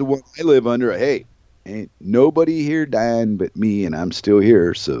 that's the one I live under. Hey, ain't nobody here dying but me, and I'm still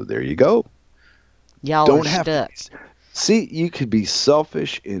here, so there you go. Y'all don't have stuck. See, you could be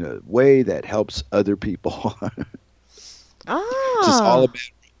selfish in a way that helps other people. Just all about,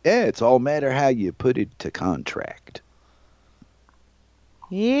 it's all a matter how you put it to contract.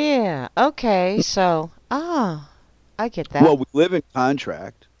 Yeah. Okay. So, I get that. Well, we live in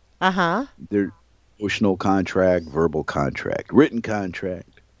contract. Uh-huh. There's emotional contract, verbal contract, written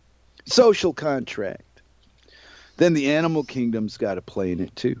contract, social contract. Then the animal kingdom's got to play in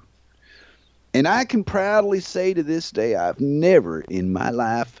it too. And I can proudly say to this day, I've never in my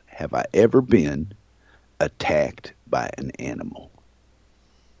life have I ever been attacked by an animal.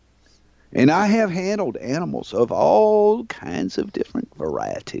 And I have handled animals of all kinds of different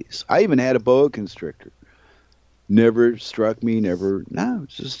varieties. I even had a boa constrictor. Never struck me, no,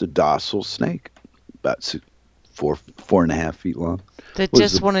 it's just a docile snake, about 4.5 feet long. That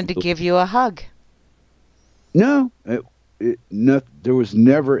just wanted to give you a hug. No, there was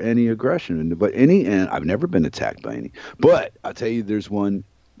never any aggression. But and I've never been attacked by any. But I'll tell you, there's an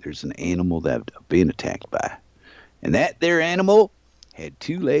animal that I've been attacked by. And that there animal had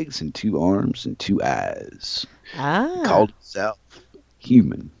 2 legs and 2 arms and 2 eyes. Called itself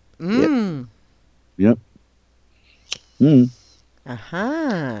human. Yep.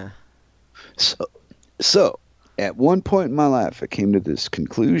 So at one point in my life, I came to this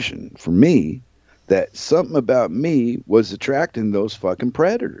conclusion for me that something about me was attracting those fucking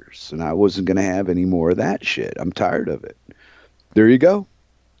predators, and I wasn't going to have any more of that shit. I'm tired of it. There you go.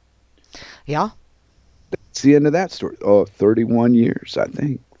 Yeah. That's the end of that story. 31 years, I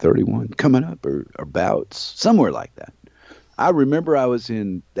think. 31 coming up, or abouts, somewhere like that. I remember I was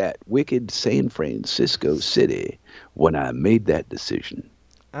in that wicked San Francisco city when I made that decision.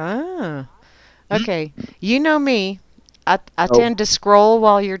 Okay. You know me. I tend to scroll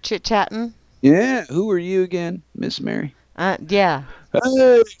while you're chit-chatting. Yeah. Who are you again, Miss Mary? Yeah.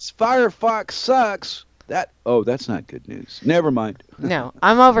 Hey, Firefox sucks. That's not good news. Never mind. No,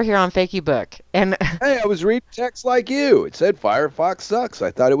 I'm over here on Fakey Book. And hey, I was reading text like you. It said Firefox sucks. I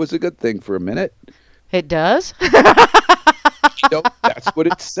thought it was a good thing for a minute. It does? That's what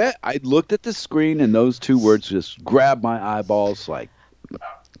it said. I looked at the screen and those 2 words just grabbed my eyeballs like...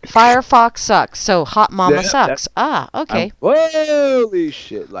 Firefox sucks, so Hot Mama sucks. Okay. Holy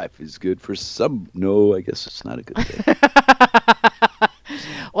shit, life is good for some... No, I guess it's not a good thing.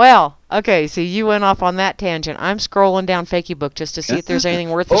 Well, okay, so you went off on that tangent. I'm scrolling down Fakey Book just to see if there's anything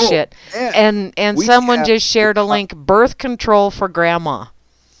worth a shit. And someone just shared a link, birth control for grandma.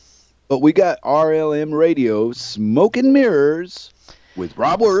 But we got RLM Radio, Smoke and Mirrors, with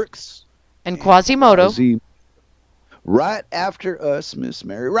Rob Works. And Quasimodo. Right after us, Miss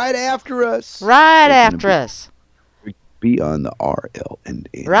Mary. Right after us. Right after us. Be on the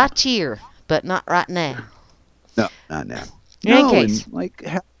RLM. Right here, but not right now. No, not now. In any case. In like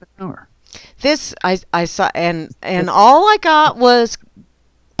half an hour. This, I saw, and all I got was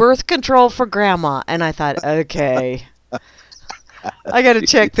birth control for grandma. And I thought, okay, I got to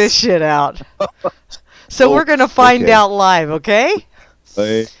check this shit out. So we're going to find out live, okay?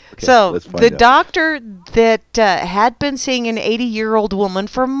 Okay, so the doctor that had been seeing an 80-year-old woman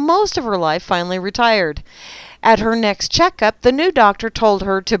for most of her life finally retired. At her next checkup, the new doctor told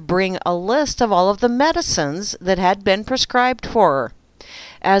her to bring a list of all of the medicines that had been prescribed for her.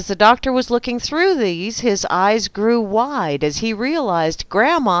 As the doctor was looking through these, his eyes grew wide as he realized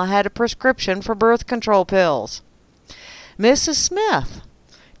Grandma had a prescription for birth control pills. Mrs. Smith,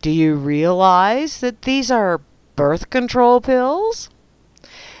 do you realize that these are birth control pills?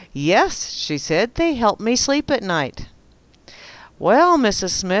 Yes, she said, they help me sleep at night. Well,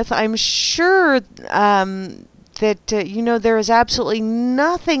 Mrs. Smith, I'm sure that, there is absolutely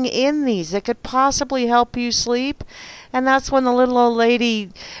nothing in these that could possibly help you sleep. And that's when the little old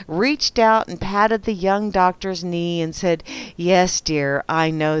lady reached out and patted the young doctor's knee and said, yes, dear, I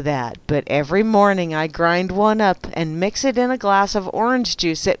know that. But every morning I grind one up and mix it in a glass of orange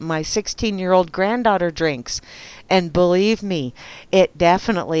juice that my 16-year-old granddaughter drinks. And believe me, it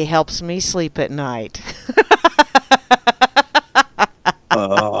definitely helps me sleep at night.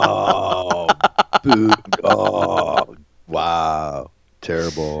 Oh, wow.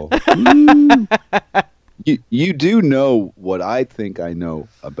 Terrible. You do know what I think I know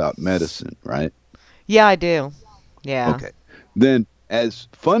about medicine, right? Yeah, I do. Yeah. Okay. Then, as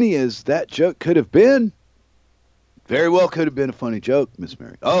funny as that joke could have been, very well could have been a funny joke, Miss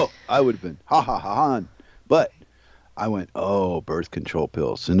Mary. Oh, I would have been ha ha ha ha. But I went, birth control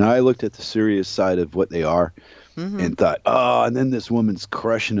pills. And I looked at the serious side of what they are and thought, and then this woman's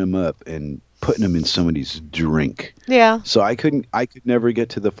crushing them up and putting them in somebody's drink. Yeah. So I could never get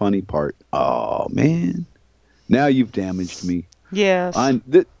to the funny part. Oh, man. Now you've damaged me. Yes.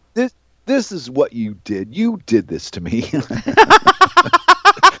 This is what you did. You did this to me.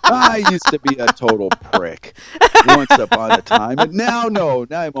 I used to be a total prick once upon a time, and now I'm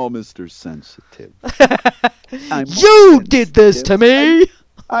all Mr. Sensitive. You did this to me.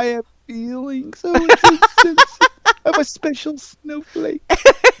 I have feelings. So insensitive. I'm a special snowflake.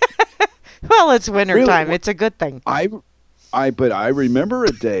 Well, it's wintertime. Really? It's a good thing. But I remember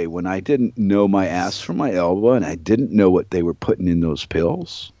a day when I didn't know my ass from my elbow, and I didn't know what they were putting in those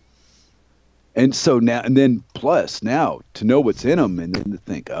pills. And so now, and then plus now to know what's in them, and then to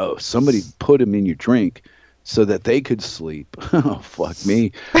think, somebody put them in your drink so that they could sleep. Oh, fuck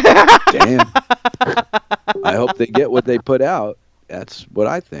me. Damn. I hope they get what they put out. That's what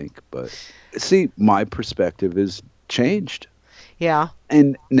I think. But see, my perspective is changed. Yeah.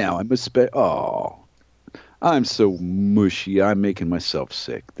 And now I'm I'm so mushy. I'm making myself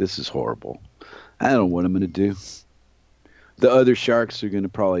sick. This is horrible. I don't know what I'm going to do. the other sharks are going to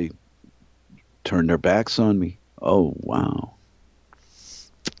probably turn their backs on me. Oh, wow.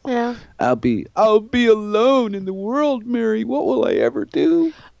 Yeah. I'll be alone in the world, Mary. What will I ever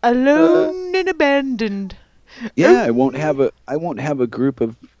do? Alone and abandoned. Yeah, I won't have a group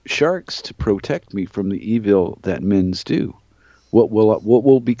of sharks to protect me from the evil that men's do. What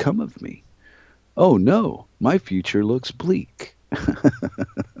will become of me? Oh no, my future looks bleak.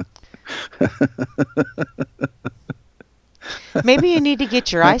 Maybe you need to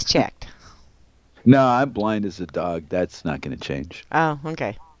get your eyes checked. No, I'm blind as a dog. That's not going to change. Oh,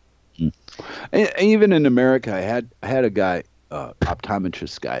 okay. Even in America, I had a guy,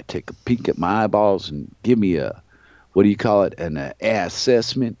 optometrist guy, take a peek at my eyeballs and give me a, what do you call it, an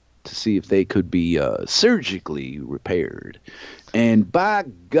assessment to see if they could be surgically repaired. And by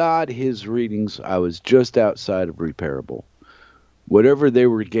God, his readings, I was just outside of repairable. Whatever they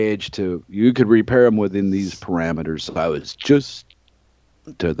were gauged to, you could repair them within these parameters. I was just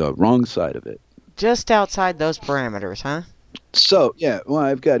to the wrong side of it. Just outside those parameters, huh? So yeah, well,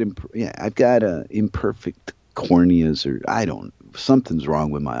 I've got imperfect corneas, or something's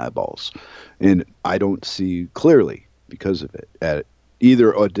wrong with my eyeballs, and I don't see clearly because of it at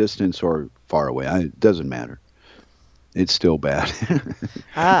either a distance or far away. It doesn't matter. It's still bad.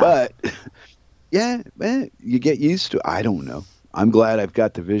 But yeah, man, you get used to it. I don't know. I'm glad I've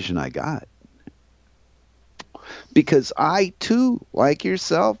got the vision I got. Because I, too, like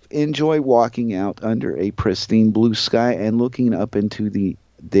yourself, enjoy walking out under a pristine blue sky and looking up into the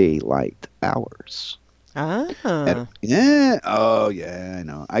daylight hours. Ah. Yeah. Oh, yeah, I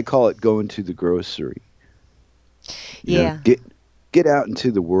know. I call it going to the grocery. You know, get out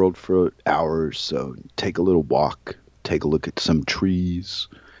into the world for an hour or so. Take a little walk. Take a look at some trees.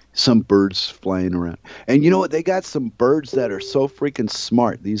 Some birds flying around. And you know what? They got some birds that are so freaking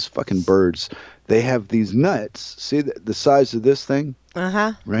smart. These fucking birds. They have these nuts. See the size of this thing?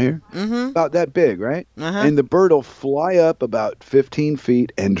 Uh-huh. Right here? Mm-hmm. About that big, right? Uh-huh. And the bird will fly up about 15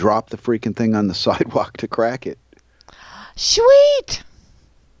 feet and drop the freaking thing on the sidewalk to crack it. Sweet!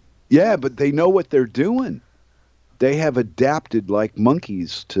 Yeah, but they know what they're doing. They have adapted like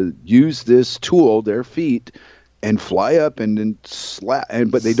monkeys to use this tool, their feet, and fly up and then slap.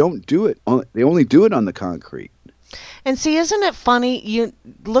 But they don't do it. They only do it on the concrete. And see, isn't it funny? You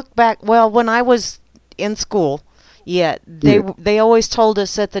look back. Well, when I was in school, they always told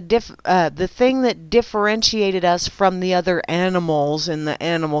us that the thing that differentiated us from the other animals in the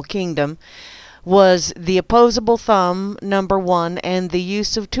animal kingdom was the opposable thumb, number one, and the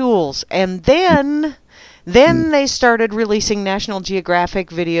use of tools. And then they started releasing National Geographic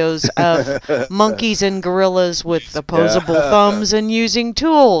videos of monkeys and gorillas with opposable thumbs and using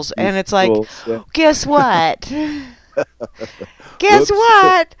tools. And it's like, guess what? Guess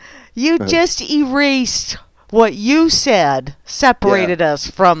what? You just erased what you said separated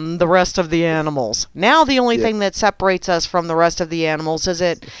us from the rest of the animals. Now the only thing that separates us from the rest of the animals is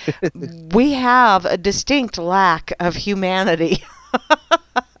that we have a distinct lack of humanity.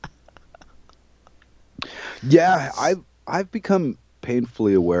 Yeah, I've become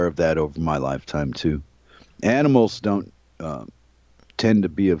painfully aware of that over my lifetime too. Animals don't tend to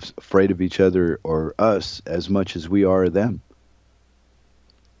be afraid of each other or us as much as we are them.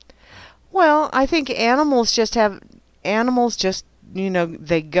 Well, I think animals just,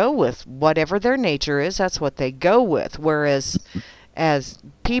 they go with whatever their nature is. That's what they go with. Whereas as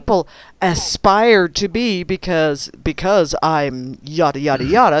people aspire to be because I'm yada, yada,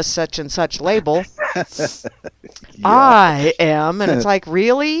 yada, such and such label, I am. And it's like,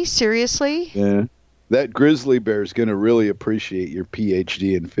 really? Seriously? Yeah. That grizzly bear is going to really appreciate your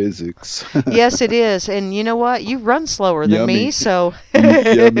PhD in physics. Yes, it is. And you know what? You run slower than me, so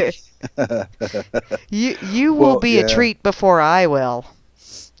you will be a treat before I will.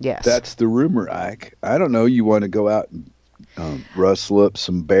 Yes. That's the rumor, Ike. I don't know. You want to go out and rustle up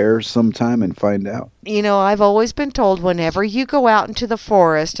some bears sometime and find out? You know, I've always been told whenever you go out into the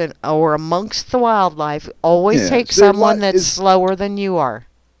forest or amongst the wildlife, always take someone that's slower than you are.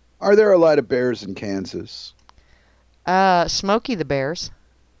 Are there a lot of bears in Kansas? Smokey the Bears.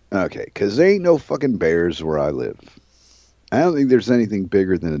 Okay, because there ain't no fucking bears where I live. I don't think there's anything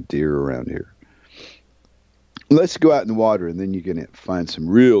bigger than a deer around here. Let's go out in the water, and then you're going to find some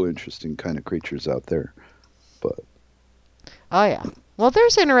real interesting kind of creatures out there. But oh, yeah. Well,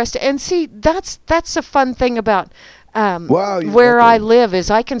 there's interesting. And see, that's the fun thing about where I live is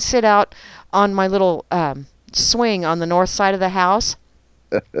I can sit out on my little swing on the north side of the house.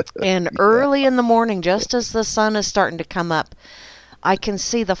 And early in the morning, just as the sun is starting to come up, I can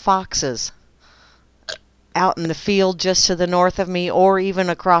see the foxes. out in the field just to the north of me or even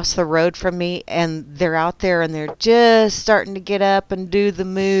across the road from me, and they're out there and they're just starting to get up and do the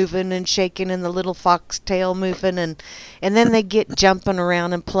moving and shaking and the little foxtail moving, and then they get jumping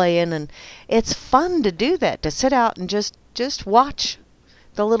around and playing, and it's fun to do that, to sit out and just watch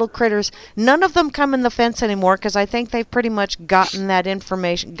the little critters. None of them come in the fence anymore because I think they've pretty much gotten that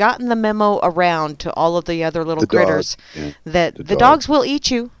information, gotten the memo around to all of the other little critters that the dogs will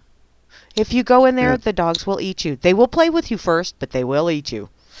eat you. If you go in there, the dogs will eat you. They will play with you first, but they will eat you.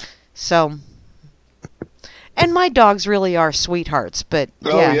 So, and my dogs really are sweethearts, but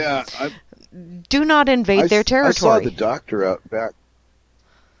do not invade their territory. I saw the doctor out back.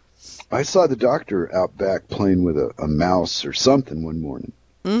 I saw the doctor out back playing with a mouse or something one morning.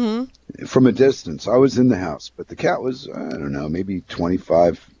 Mm-hmm. From a distance. I was in the house, but the cat was, I don't know, maybe 20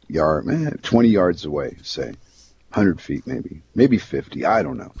 yards away, say. 100 feet maybe 50, I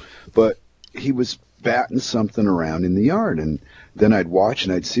don't know. But he was batting something around in the yard, and then I'd watch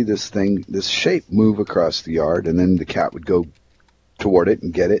and I'd see this shape move across the yard, and then the cat would go toward it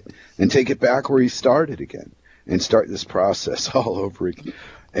and get it and take it back where he started again and start this process all over again.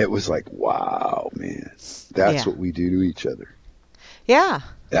 It was like, wow, man, that's what we do to each other. Yeah.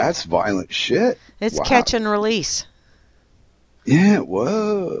 That's violent shit. It's catch and release. Yeah,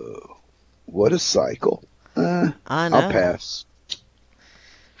 whoa. What a cycle. I know. I'll pass.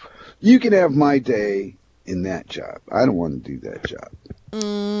 You can have my day in that job. I don't want to do that job.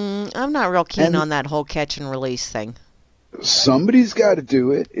 I'm not real keen on that whole catch and release thing. Somebody's got to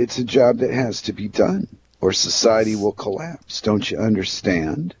do it. It's a job that has to be done, or society will collapse. Don't you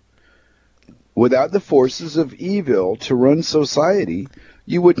understand? Without the forces of evil to run society,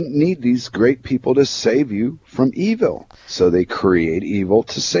 you wouldn't need these great people to save you from evil. So they create evil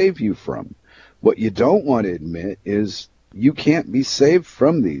to save you from. What you don't want to admit is you can't be saved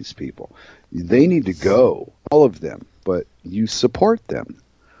from these people. They need to go, all of them, but you support them.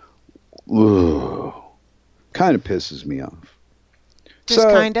 Ugh. Kind of pisses me off. Just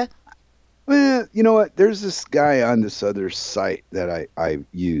kind of? Well, you know what? There's this guy on this other site that I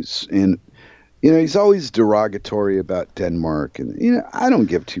use, and he's always derogatory about Denmark, and I don't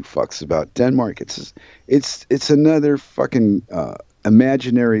give two fucks about Denmark. It's another fucking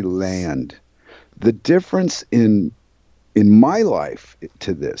imaginary land. The difference in my life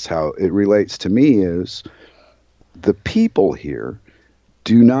to this, how it relates to me, is the people here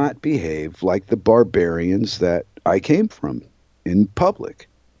do not behave like the barbarians that I came from in public.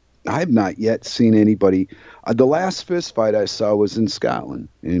 I've not yet seen anybody. The last fist fight I saw was in Scotland,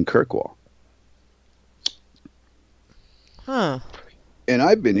 in Kirkwall. Huh. And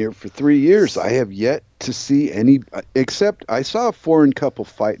I've been here for 3 years. I have yet to see any, except I saw a foreign couple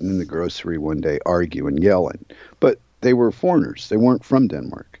fighting in the grocery one day, arguing, yelling. But they were foreigners. They weren't from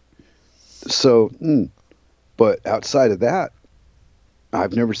Denmark. So, but outside of that,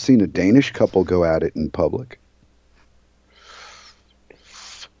 I've never seen a Danish couple go at it in public.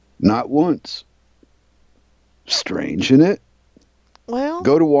 Not once. Strange, isn't it? Well,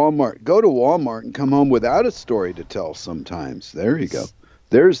 Go to Walmart and come home without a story to tell sometimes. There you go.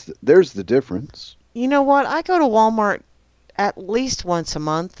 There's the difference. You know what? I go to Walmart at least once a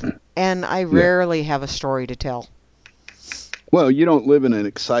month, and I rarely have a story to tell. Well, you don't live in an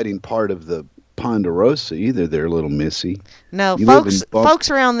exciting part of the Ponderosa either there, little missy. No, You folks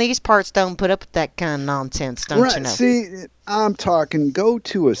around these parts don't put up with that kind of nonsense, don't you know? See, I'm talking, go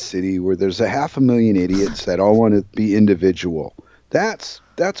to a city where there's 500,000 idiots that all want to be individual. That's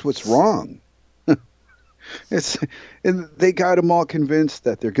what's wrong. And they got them all convinced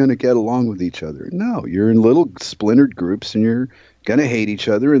that they're going to get along with each other. No, you're in little splintered groups and you're going to hate each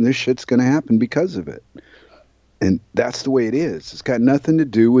other, and this shit's going to happen because of it. And that's the way it is. It's got nothing to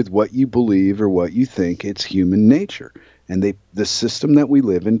do with what you believe or what you think. It's human nature. And the system that we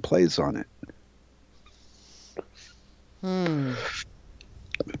live in plays on it.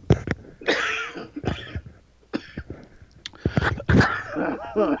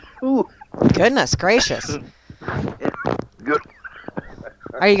 Goodness gracious. Good.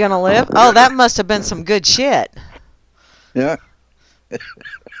 Are you going to live? Oh, that must have been some good shit. Yeah.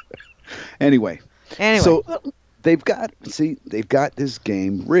 Anyway. So they've got this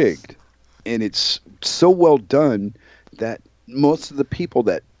game rigged, and it's so well done that most of the people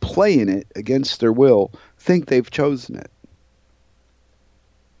that play in it against their will think they've chosen it.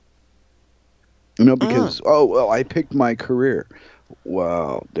 Because I picked my career.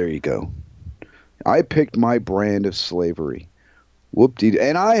 Well, there you go. I picked my brand of slavery. Whoop-dee.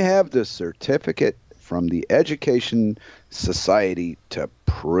 And I have the certificate from the Education Society to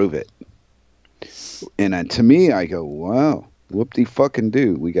prove it. And to me, I go, wow,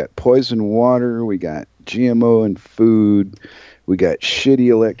 Whoop-de-fucking-do. We got poison water. We got GMO in food. We got shitty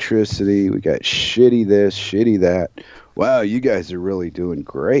electricity. We got shitty this, shitty that. Wow, you guys are really doing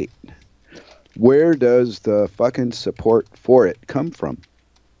great. Where does the fucking support for it come from?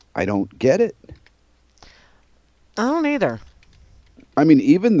 I don't get it. I don't either. I mean,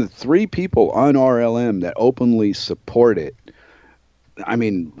 even the 3 people on RLM that openly support it, I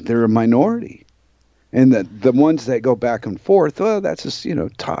mean, they're a minority. And the ones that go back and forth, well, that's just,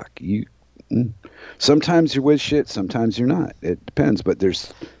 talk. Sometimes you're with shit, sometimes you're not. It depends. But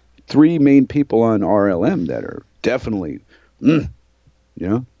there's 3 main people on RLM that are definitely, and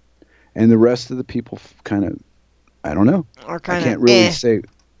the rest of the people kind of, I don't know. Or kind of, I can't really say.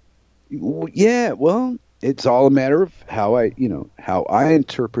 Yeah, well, it's all a matter of how I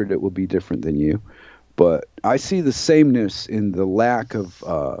interpret it will be different than you. But I see the sameness in the lack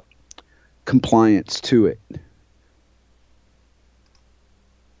of compliance to it.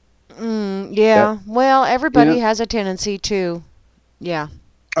 Yeah. Well, everybody has a tendency to. Yeah.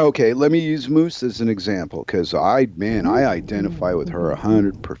 Okay, let me use Moose as an example, because I identify with her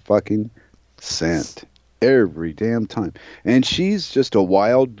 100% every damn time, and she's just a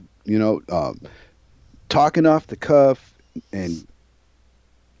wild, talking off the cuff and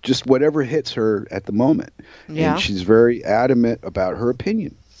just whatever hits her at the moment. Yeah. And she's very adamant about her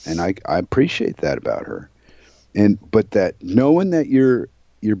opinion, and I appreciate that about her. But that knowing that you're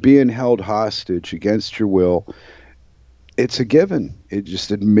being held hostage against your will, it's a given. It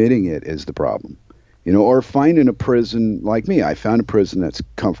just admitting it is the problem, or finding a prison like me. I found a prison that's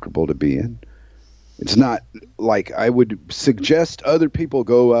comfortable to be in. It's not like I would suggest other people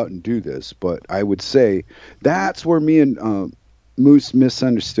go out and do this, but I would say that's where me and Moose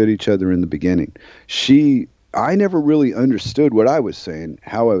misunderstood each other in the beginning. I never really understood what I was saying.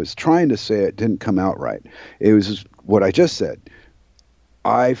 How I was trying to say it didn't come out right. It was what I just said.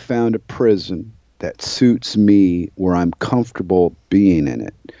 I found a prison that suits me, where I'm comfortable being in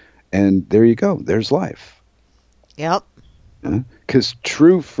it. And there you go. There's life. Yep. Because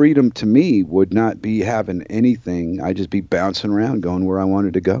true freedom to me would not be having anything. I'd just be bouncing around going where I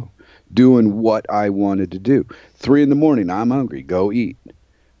wanted to go, doing what I wanted to do. 3 a.m, I'm hungry. Go eat.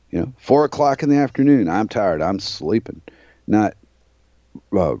 4 o'clock in the afternoon, I'm tired. I'm sleeping. Not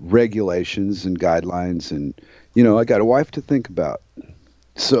regulations and guidelines. And, I got a wife to think about.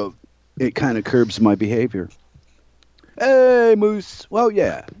 So it kind of curbs my behavior. Hey, Moose. Well,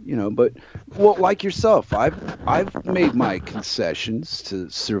 yeah, but like yourself, I've made my concessions to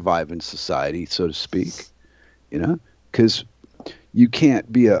survive in society, so to speak. Because you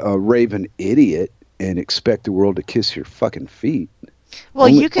can't be a raving idiot and expect the world to kiss your fucking feet. Well,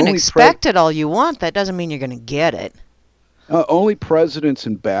 you can expect it all you want. That doesn't mean you're going to get it. Only presidents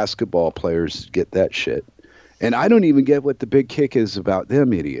and basketball players get that shit. And I don't even get what the big kick is about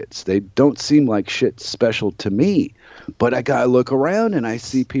them idiots. They don't seem like shit special to me. But I gotta look around and I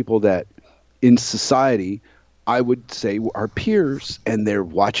see people that in society I would say are peers, and they're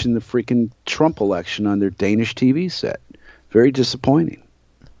watching the freaking Trump election on their Danish TV set. Very disappointing.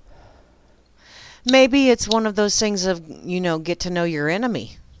 Maybe it's one of those things of, get to know your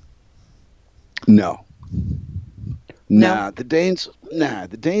enemy. No. Nah, the Danes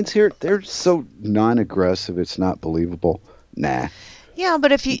here, they're so non-aggressive, it's not believable. Nah. Yeah,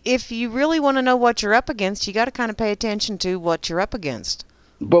 but if you really want to know what you're up against, you got to kind of pay attention to what you're up against.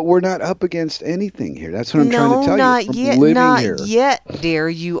 But we're not up against anything here. That's what I'm trying to tell you. Not yet, dear.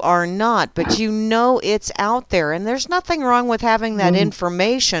 You are not. But it's out there. And there's nothing wrong with having that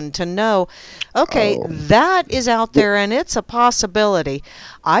information to know, okay, that is out there and it's a possibility.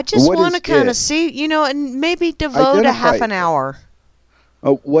 I just want to kind of see, and maybe devote a half an hour.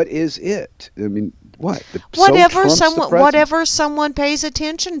 Oh, what is it? I mean, what? Whatever someone pays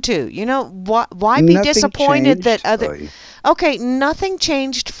attention to. Why be disappointed that other... Okay, nothing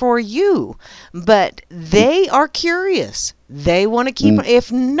changed for you, but they are curious. They want to keep,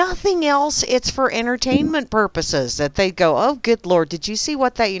 if nothing else, it's for entertainment purposes, that they go, oh, good Lord, did you see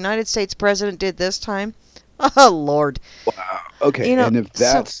what that United States president did this time? Oh, Lord. Wow. Okay, and if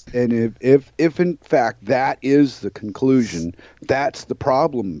that's, if in fact that is the conclusion, that's the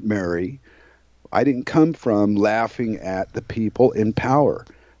problem, Mary. I didn't come from laughing at the people in power.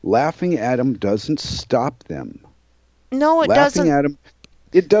 Laughing at them doesn't stop them. No, it doesn't. Laughing at them,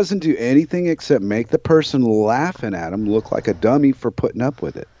 it doesn't do anything except make the person laughing at them look like a dummy for putting up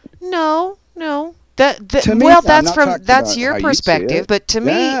with it. No. That's your perspective, but to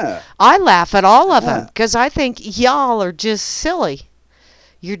me, I laugh at all of them because I think y'all are just silly.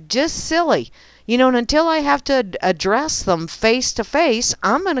 You're just silly. You know, and until I have to address them face to face,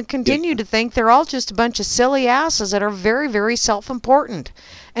 I'm going to continue to think they're all just a bunch of silly asses that are very, very self-important.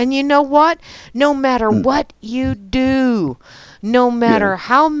 And you know what? No matter what you do, no matter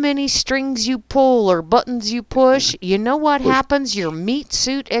how many strings you pull or buttons you push, you know what happens? Your meat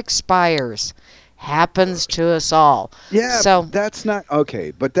suit expires. Happens to us all. Yeah, so that's not okay,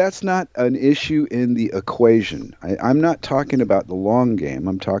 but that's not an issue in the equation. I'm not talking about the long game.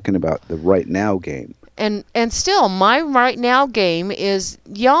 I'm talking about the right now game. And still, my right now game is,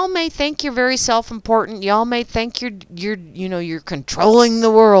 y'all may think you're very self-important. Y'all may think you're controlling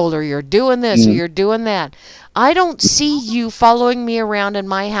the world, or you're doing this, or you're doing that. I don't see you following me around in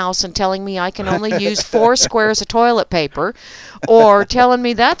my house and telling me I can only use 4 squares of toilet paper, or telling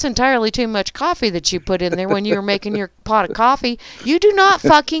me that's entirely too much coffee that you put in there when you're making your pot of coffee. You do not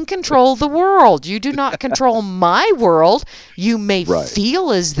fucking control the world. You do not control my world. You may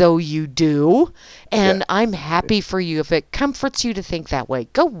feel as though you do, and I'm happy for you. If it comforts you to think that way,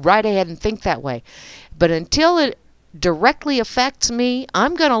 go right ahead and think that way. But until it directly affects me,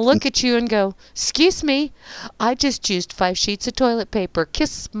 I'm going to look at you and go, excuse me, I just used 5 sheets of toilet paper.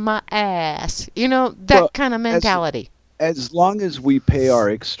 Kiss my ass. You know, that kind of mentality. As long as we pay our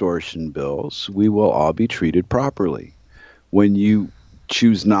extortion bills, we will all be treated properly. When you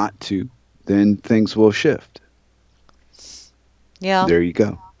choose not to, then things will shift. Yeah. There you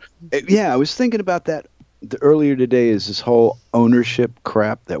go. Yeah, I was thinking about that earlier today, is this whole ownership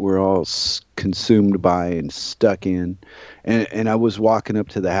crap that we're all consumed by and stuck in. And I was walking up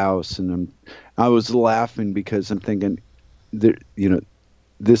to the house, and I was laughing because I'm thinking,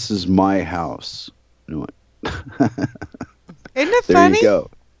 this is my house. You know what? Isn't it there funny? You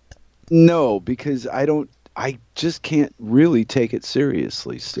go. No, because I just can't really take it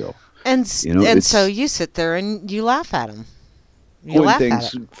seriously still. And so you sit there and you laugh at them.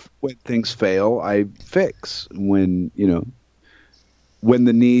 When things fail, I fix. When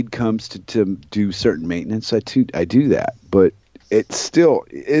the need comes to do certain maintenance, I do that. But it's still,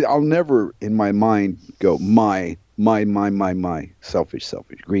 I'll never in my mind go my selfish,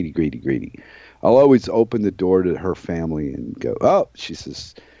 greedy. I'll always open the door to her family and go, oh, she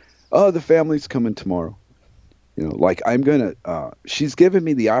says, oh, the family's coming tomorrow. Like she's given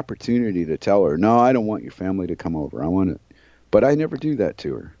me the opportunity to tell her, no, I don't want your family to come over. I want it. But I never do that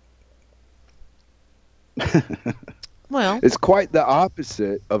to her. Well, it's quite the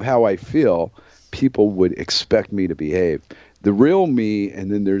opposite of how I feel people would expect me to behave. The real me, and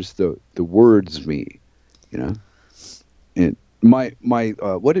then there's the words me, And my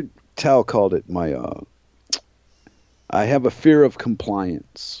what did Tal called it? I have a fear of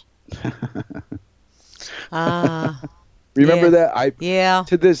compliance. Remember that?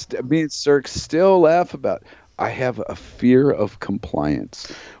 To this, me and Cirque still laugh about. I have a fear of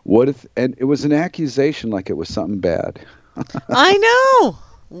compliance. What if? And it was an accusation, like it was something bad. I know.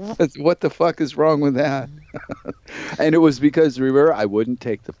 What the fuck is wrong with that? And it was because, remember, I wouldn't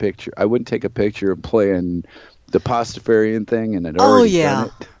take the picture. I wouldn't take a picture of playing the Pastafarian thing, and I'd already done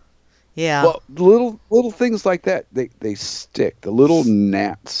it. Yeah. Well, little things like that, they stick. The little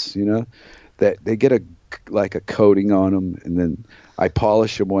gnats, that they get a coating on them, and then I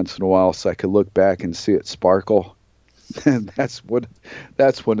polish them once in a while so I could look back and see it sparkle. And that's one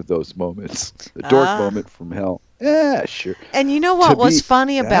of those moments, the dork moment from hell. Yeah, sure. And you know what was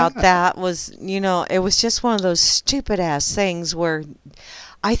funny about that was, it was just one of those stupid ass things where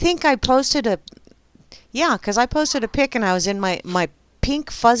I think I posted because I posted a pic and I was in my pink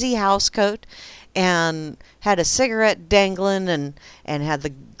fuzzy house coat and had a cigarette dangling and had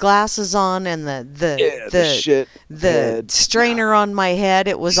the glasses on and the strainer on my head.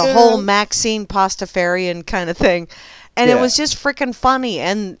 It was a whole Maxine Pastafarian kind of thing. And it was just freaking funny,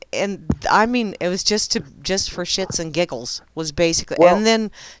 and I mean, it was just for shits and giggles was basically. Well, and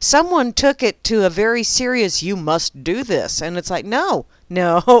then someone took it to a very serious. You must do this, and it's like, no.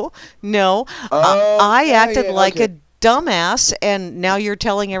 I acted like a dumbass, and now you're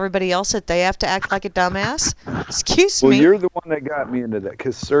telling everybody else that they have to act like a dumbass. Excuse me. Well, you're the one that got me into that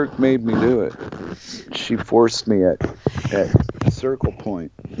because Cirque made me do it. She forced me at Circle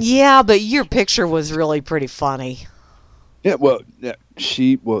Point. Yeah, but your picture was really pretty funny. Yeah,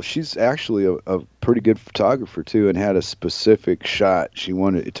 she's actually a pretty good photographer too, and had a specific shot she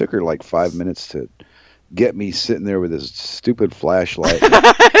wanted. It took her like 5 minutes to get me sitting there with this stupid flashlight.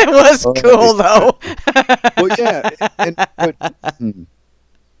 It was cool though. Well, yeah,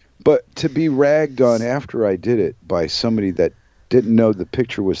 but to be ragged on after I did it by somebody that didn't know the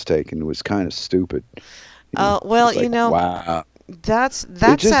picture was taken was kind of stupid. Well, wow. That's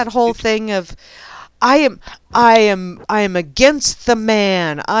that whole thing of. I am against the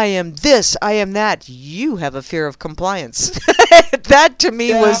man. I am this, I am that. You have a fear of compliance. That to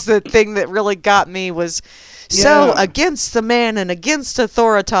me was the thing that really got me, was so against the man and against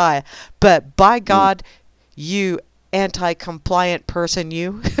authority. But by God, you anti-compliant person,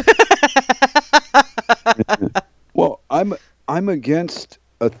 you. Well, I'm against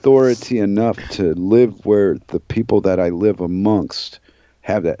authority enough to live where the people that I live amongst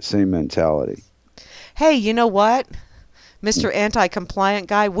have that same mentality. Hey, you know what, Mr. Anti-Compliant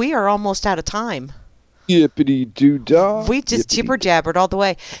Guy? We are almost out of time. Yippity-doo-dah. We just jibber-jabbered all the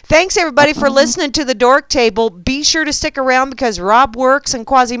way. Thanks, everybody, for listening to the Dork Table. Be sure to stick around because Rob Works and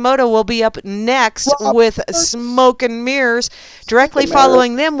Quasimodo will be up next with Smoke and Mirrors. Directly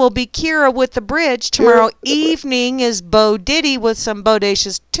following them will be Kira with The Bridge. Tomorrow evening is Bo Diddy with some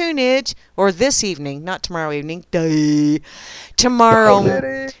bodacious tunage. Or this evening, not tomorrow evening. Tomorrow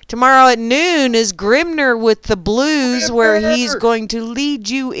at noon is Grimner with the Blues, where he's going to lead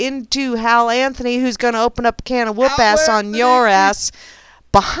you into Hal Anthony, who's going to open up a can of whoop ass on your ass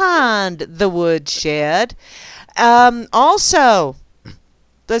behind the woodshed. Also,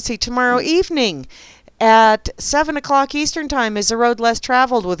 let's see, tomorrow evening at 7 o'clock Eastern Time is The Road Less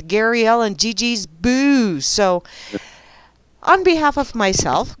Traveled with Gary L. and Gigi's Boo. So, on behalf of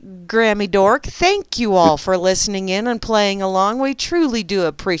myself, GramZDork, thank you all for listening in and playing along. We truly do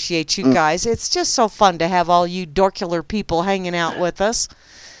appreciate you guys. It's just so fun to have all you dorkular people hanging out with us.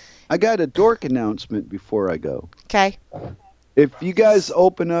 I got a dork announcement before I go. Okay. If you guys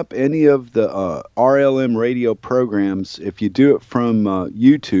open up any of the RLM radio programs, if you do it from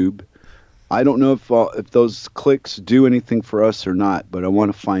YouTube, I don't know if those clicks do anything for us or not, but I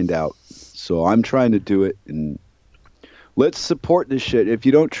want to find out. So I'm trying to do it, and let's support this shit. If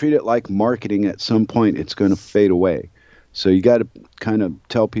you don't treat it like marketing, at some point it's going to fade away. So you got to kind of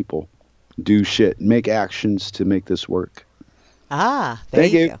tell people, do shit, make actions to make this work.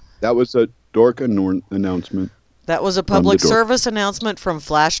 Thank you. That was a dork announcement. That was a public service announcement from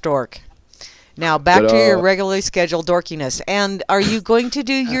Flash Dork. Now back to your regularly scheduled dorkiness. And are you going to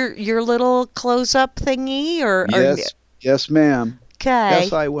do your little close-up thingy? Yes, ma'am. Okay.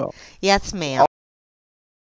 Yes, I will. Yes, ma'am.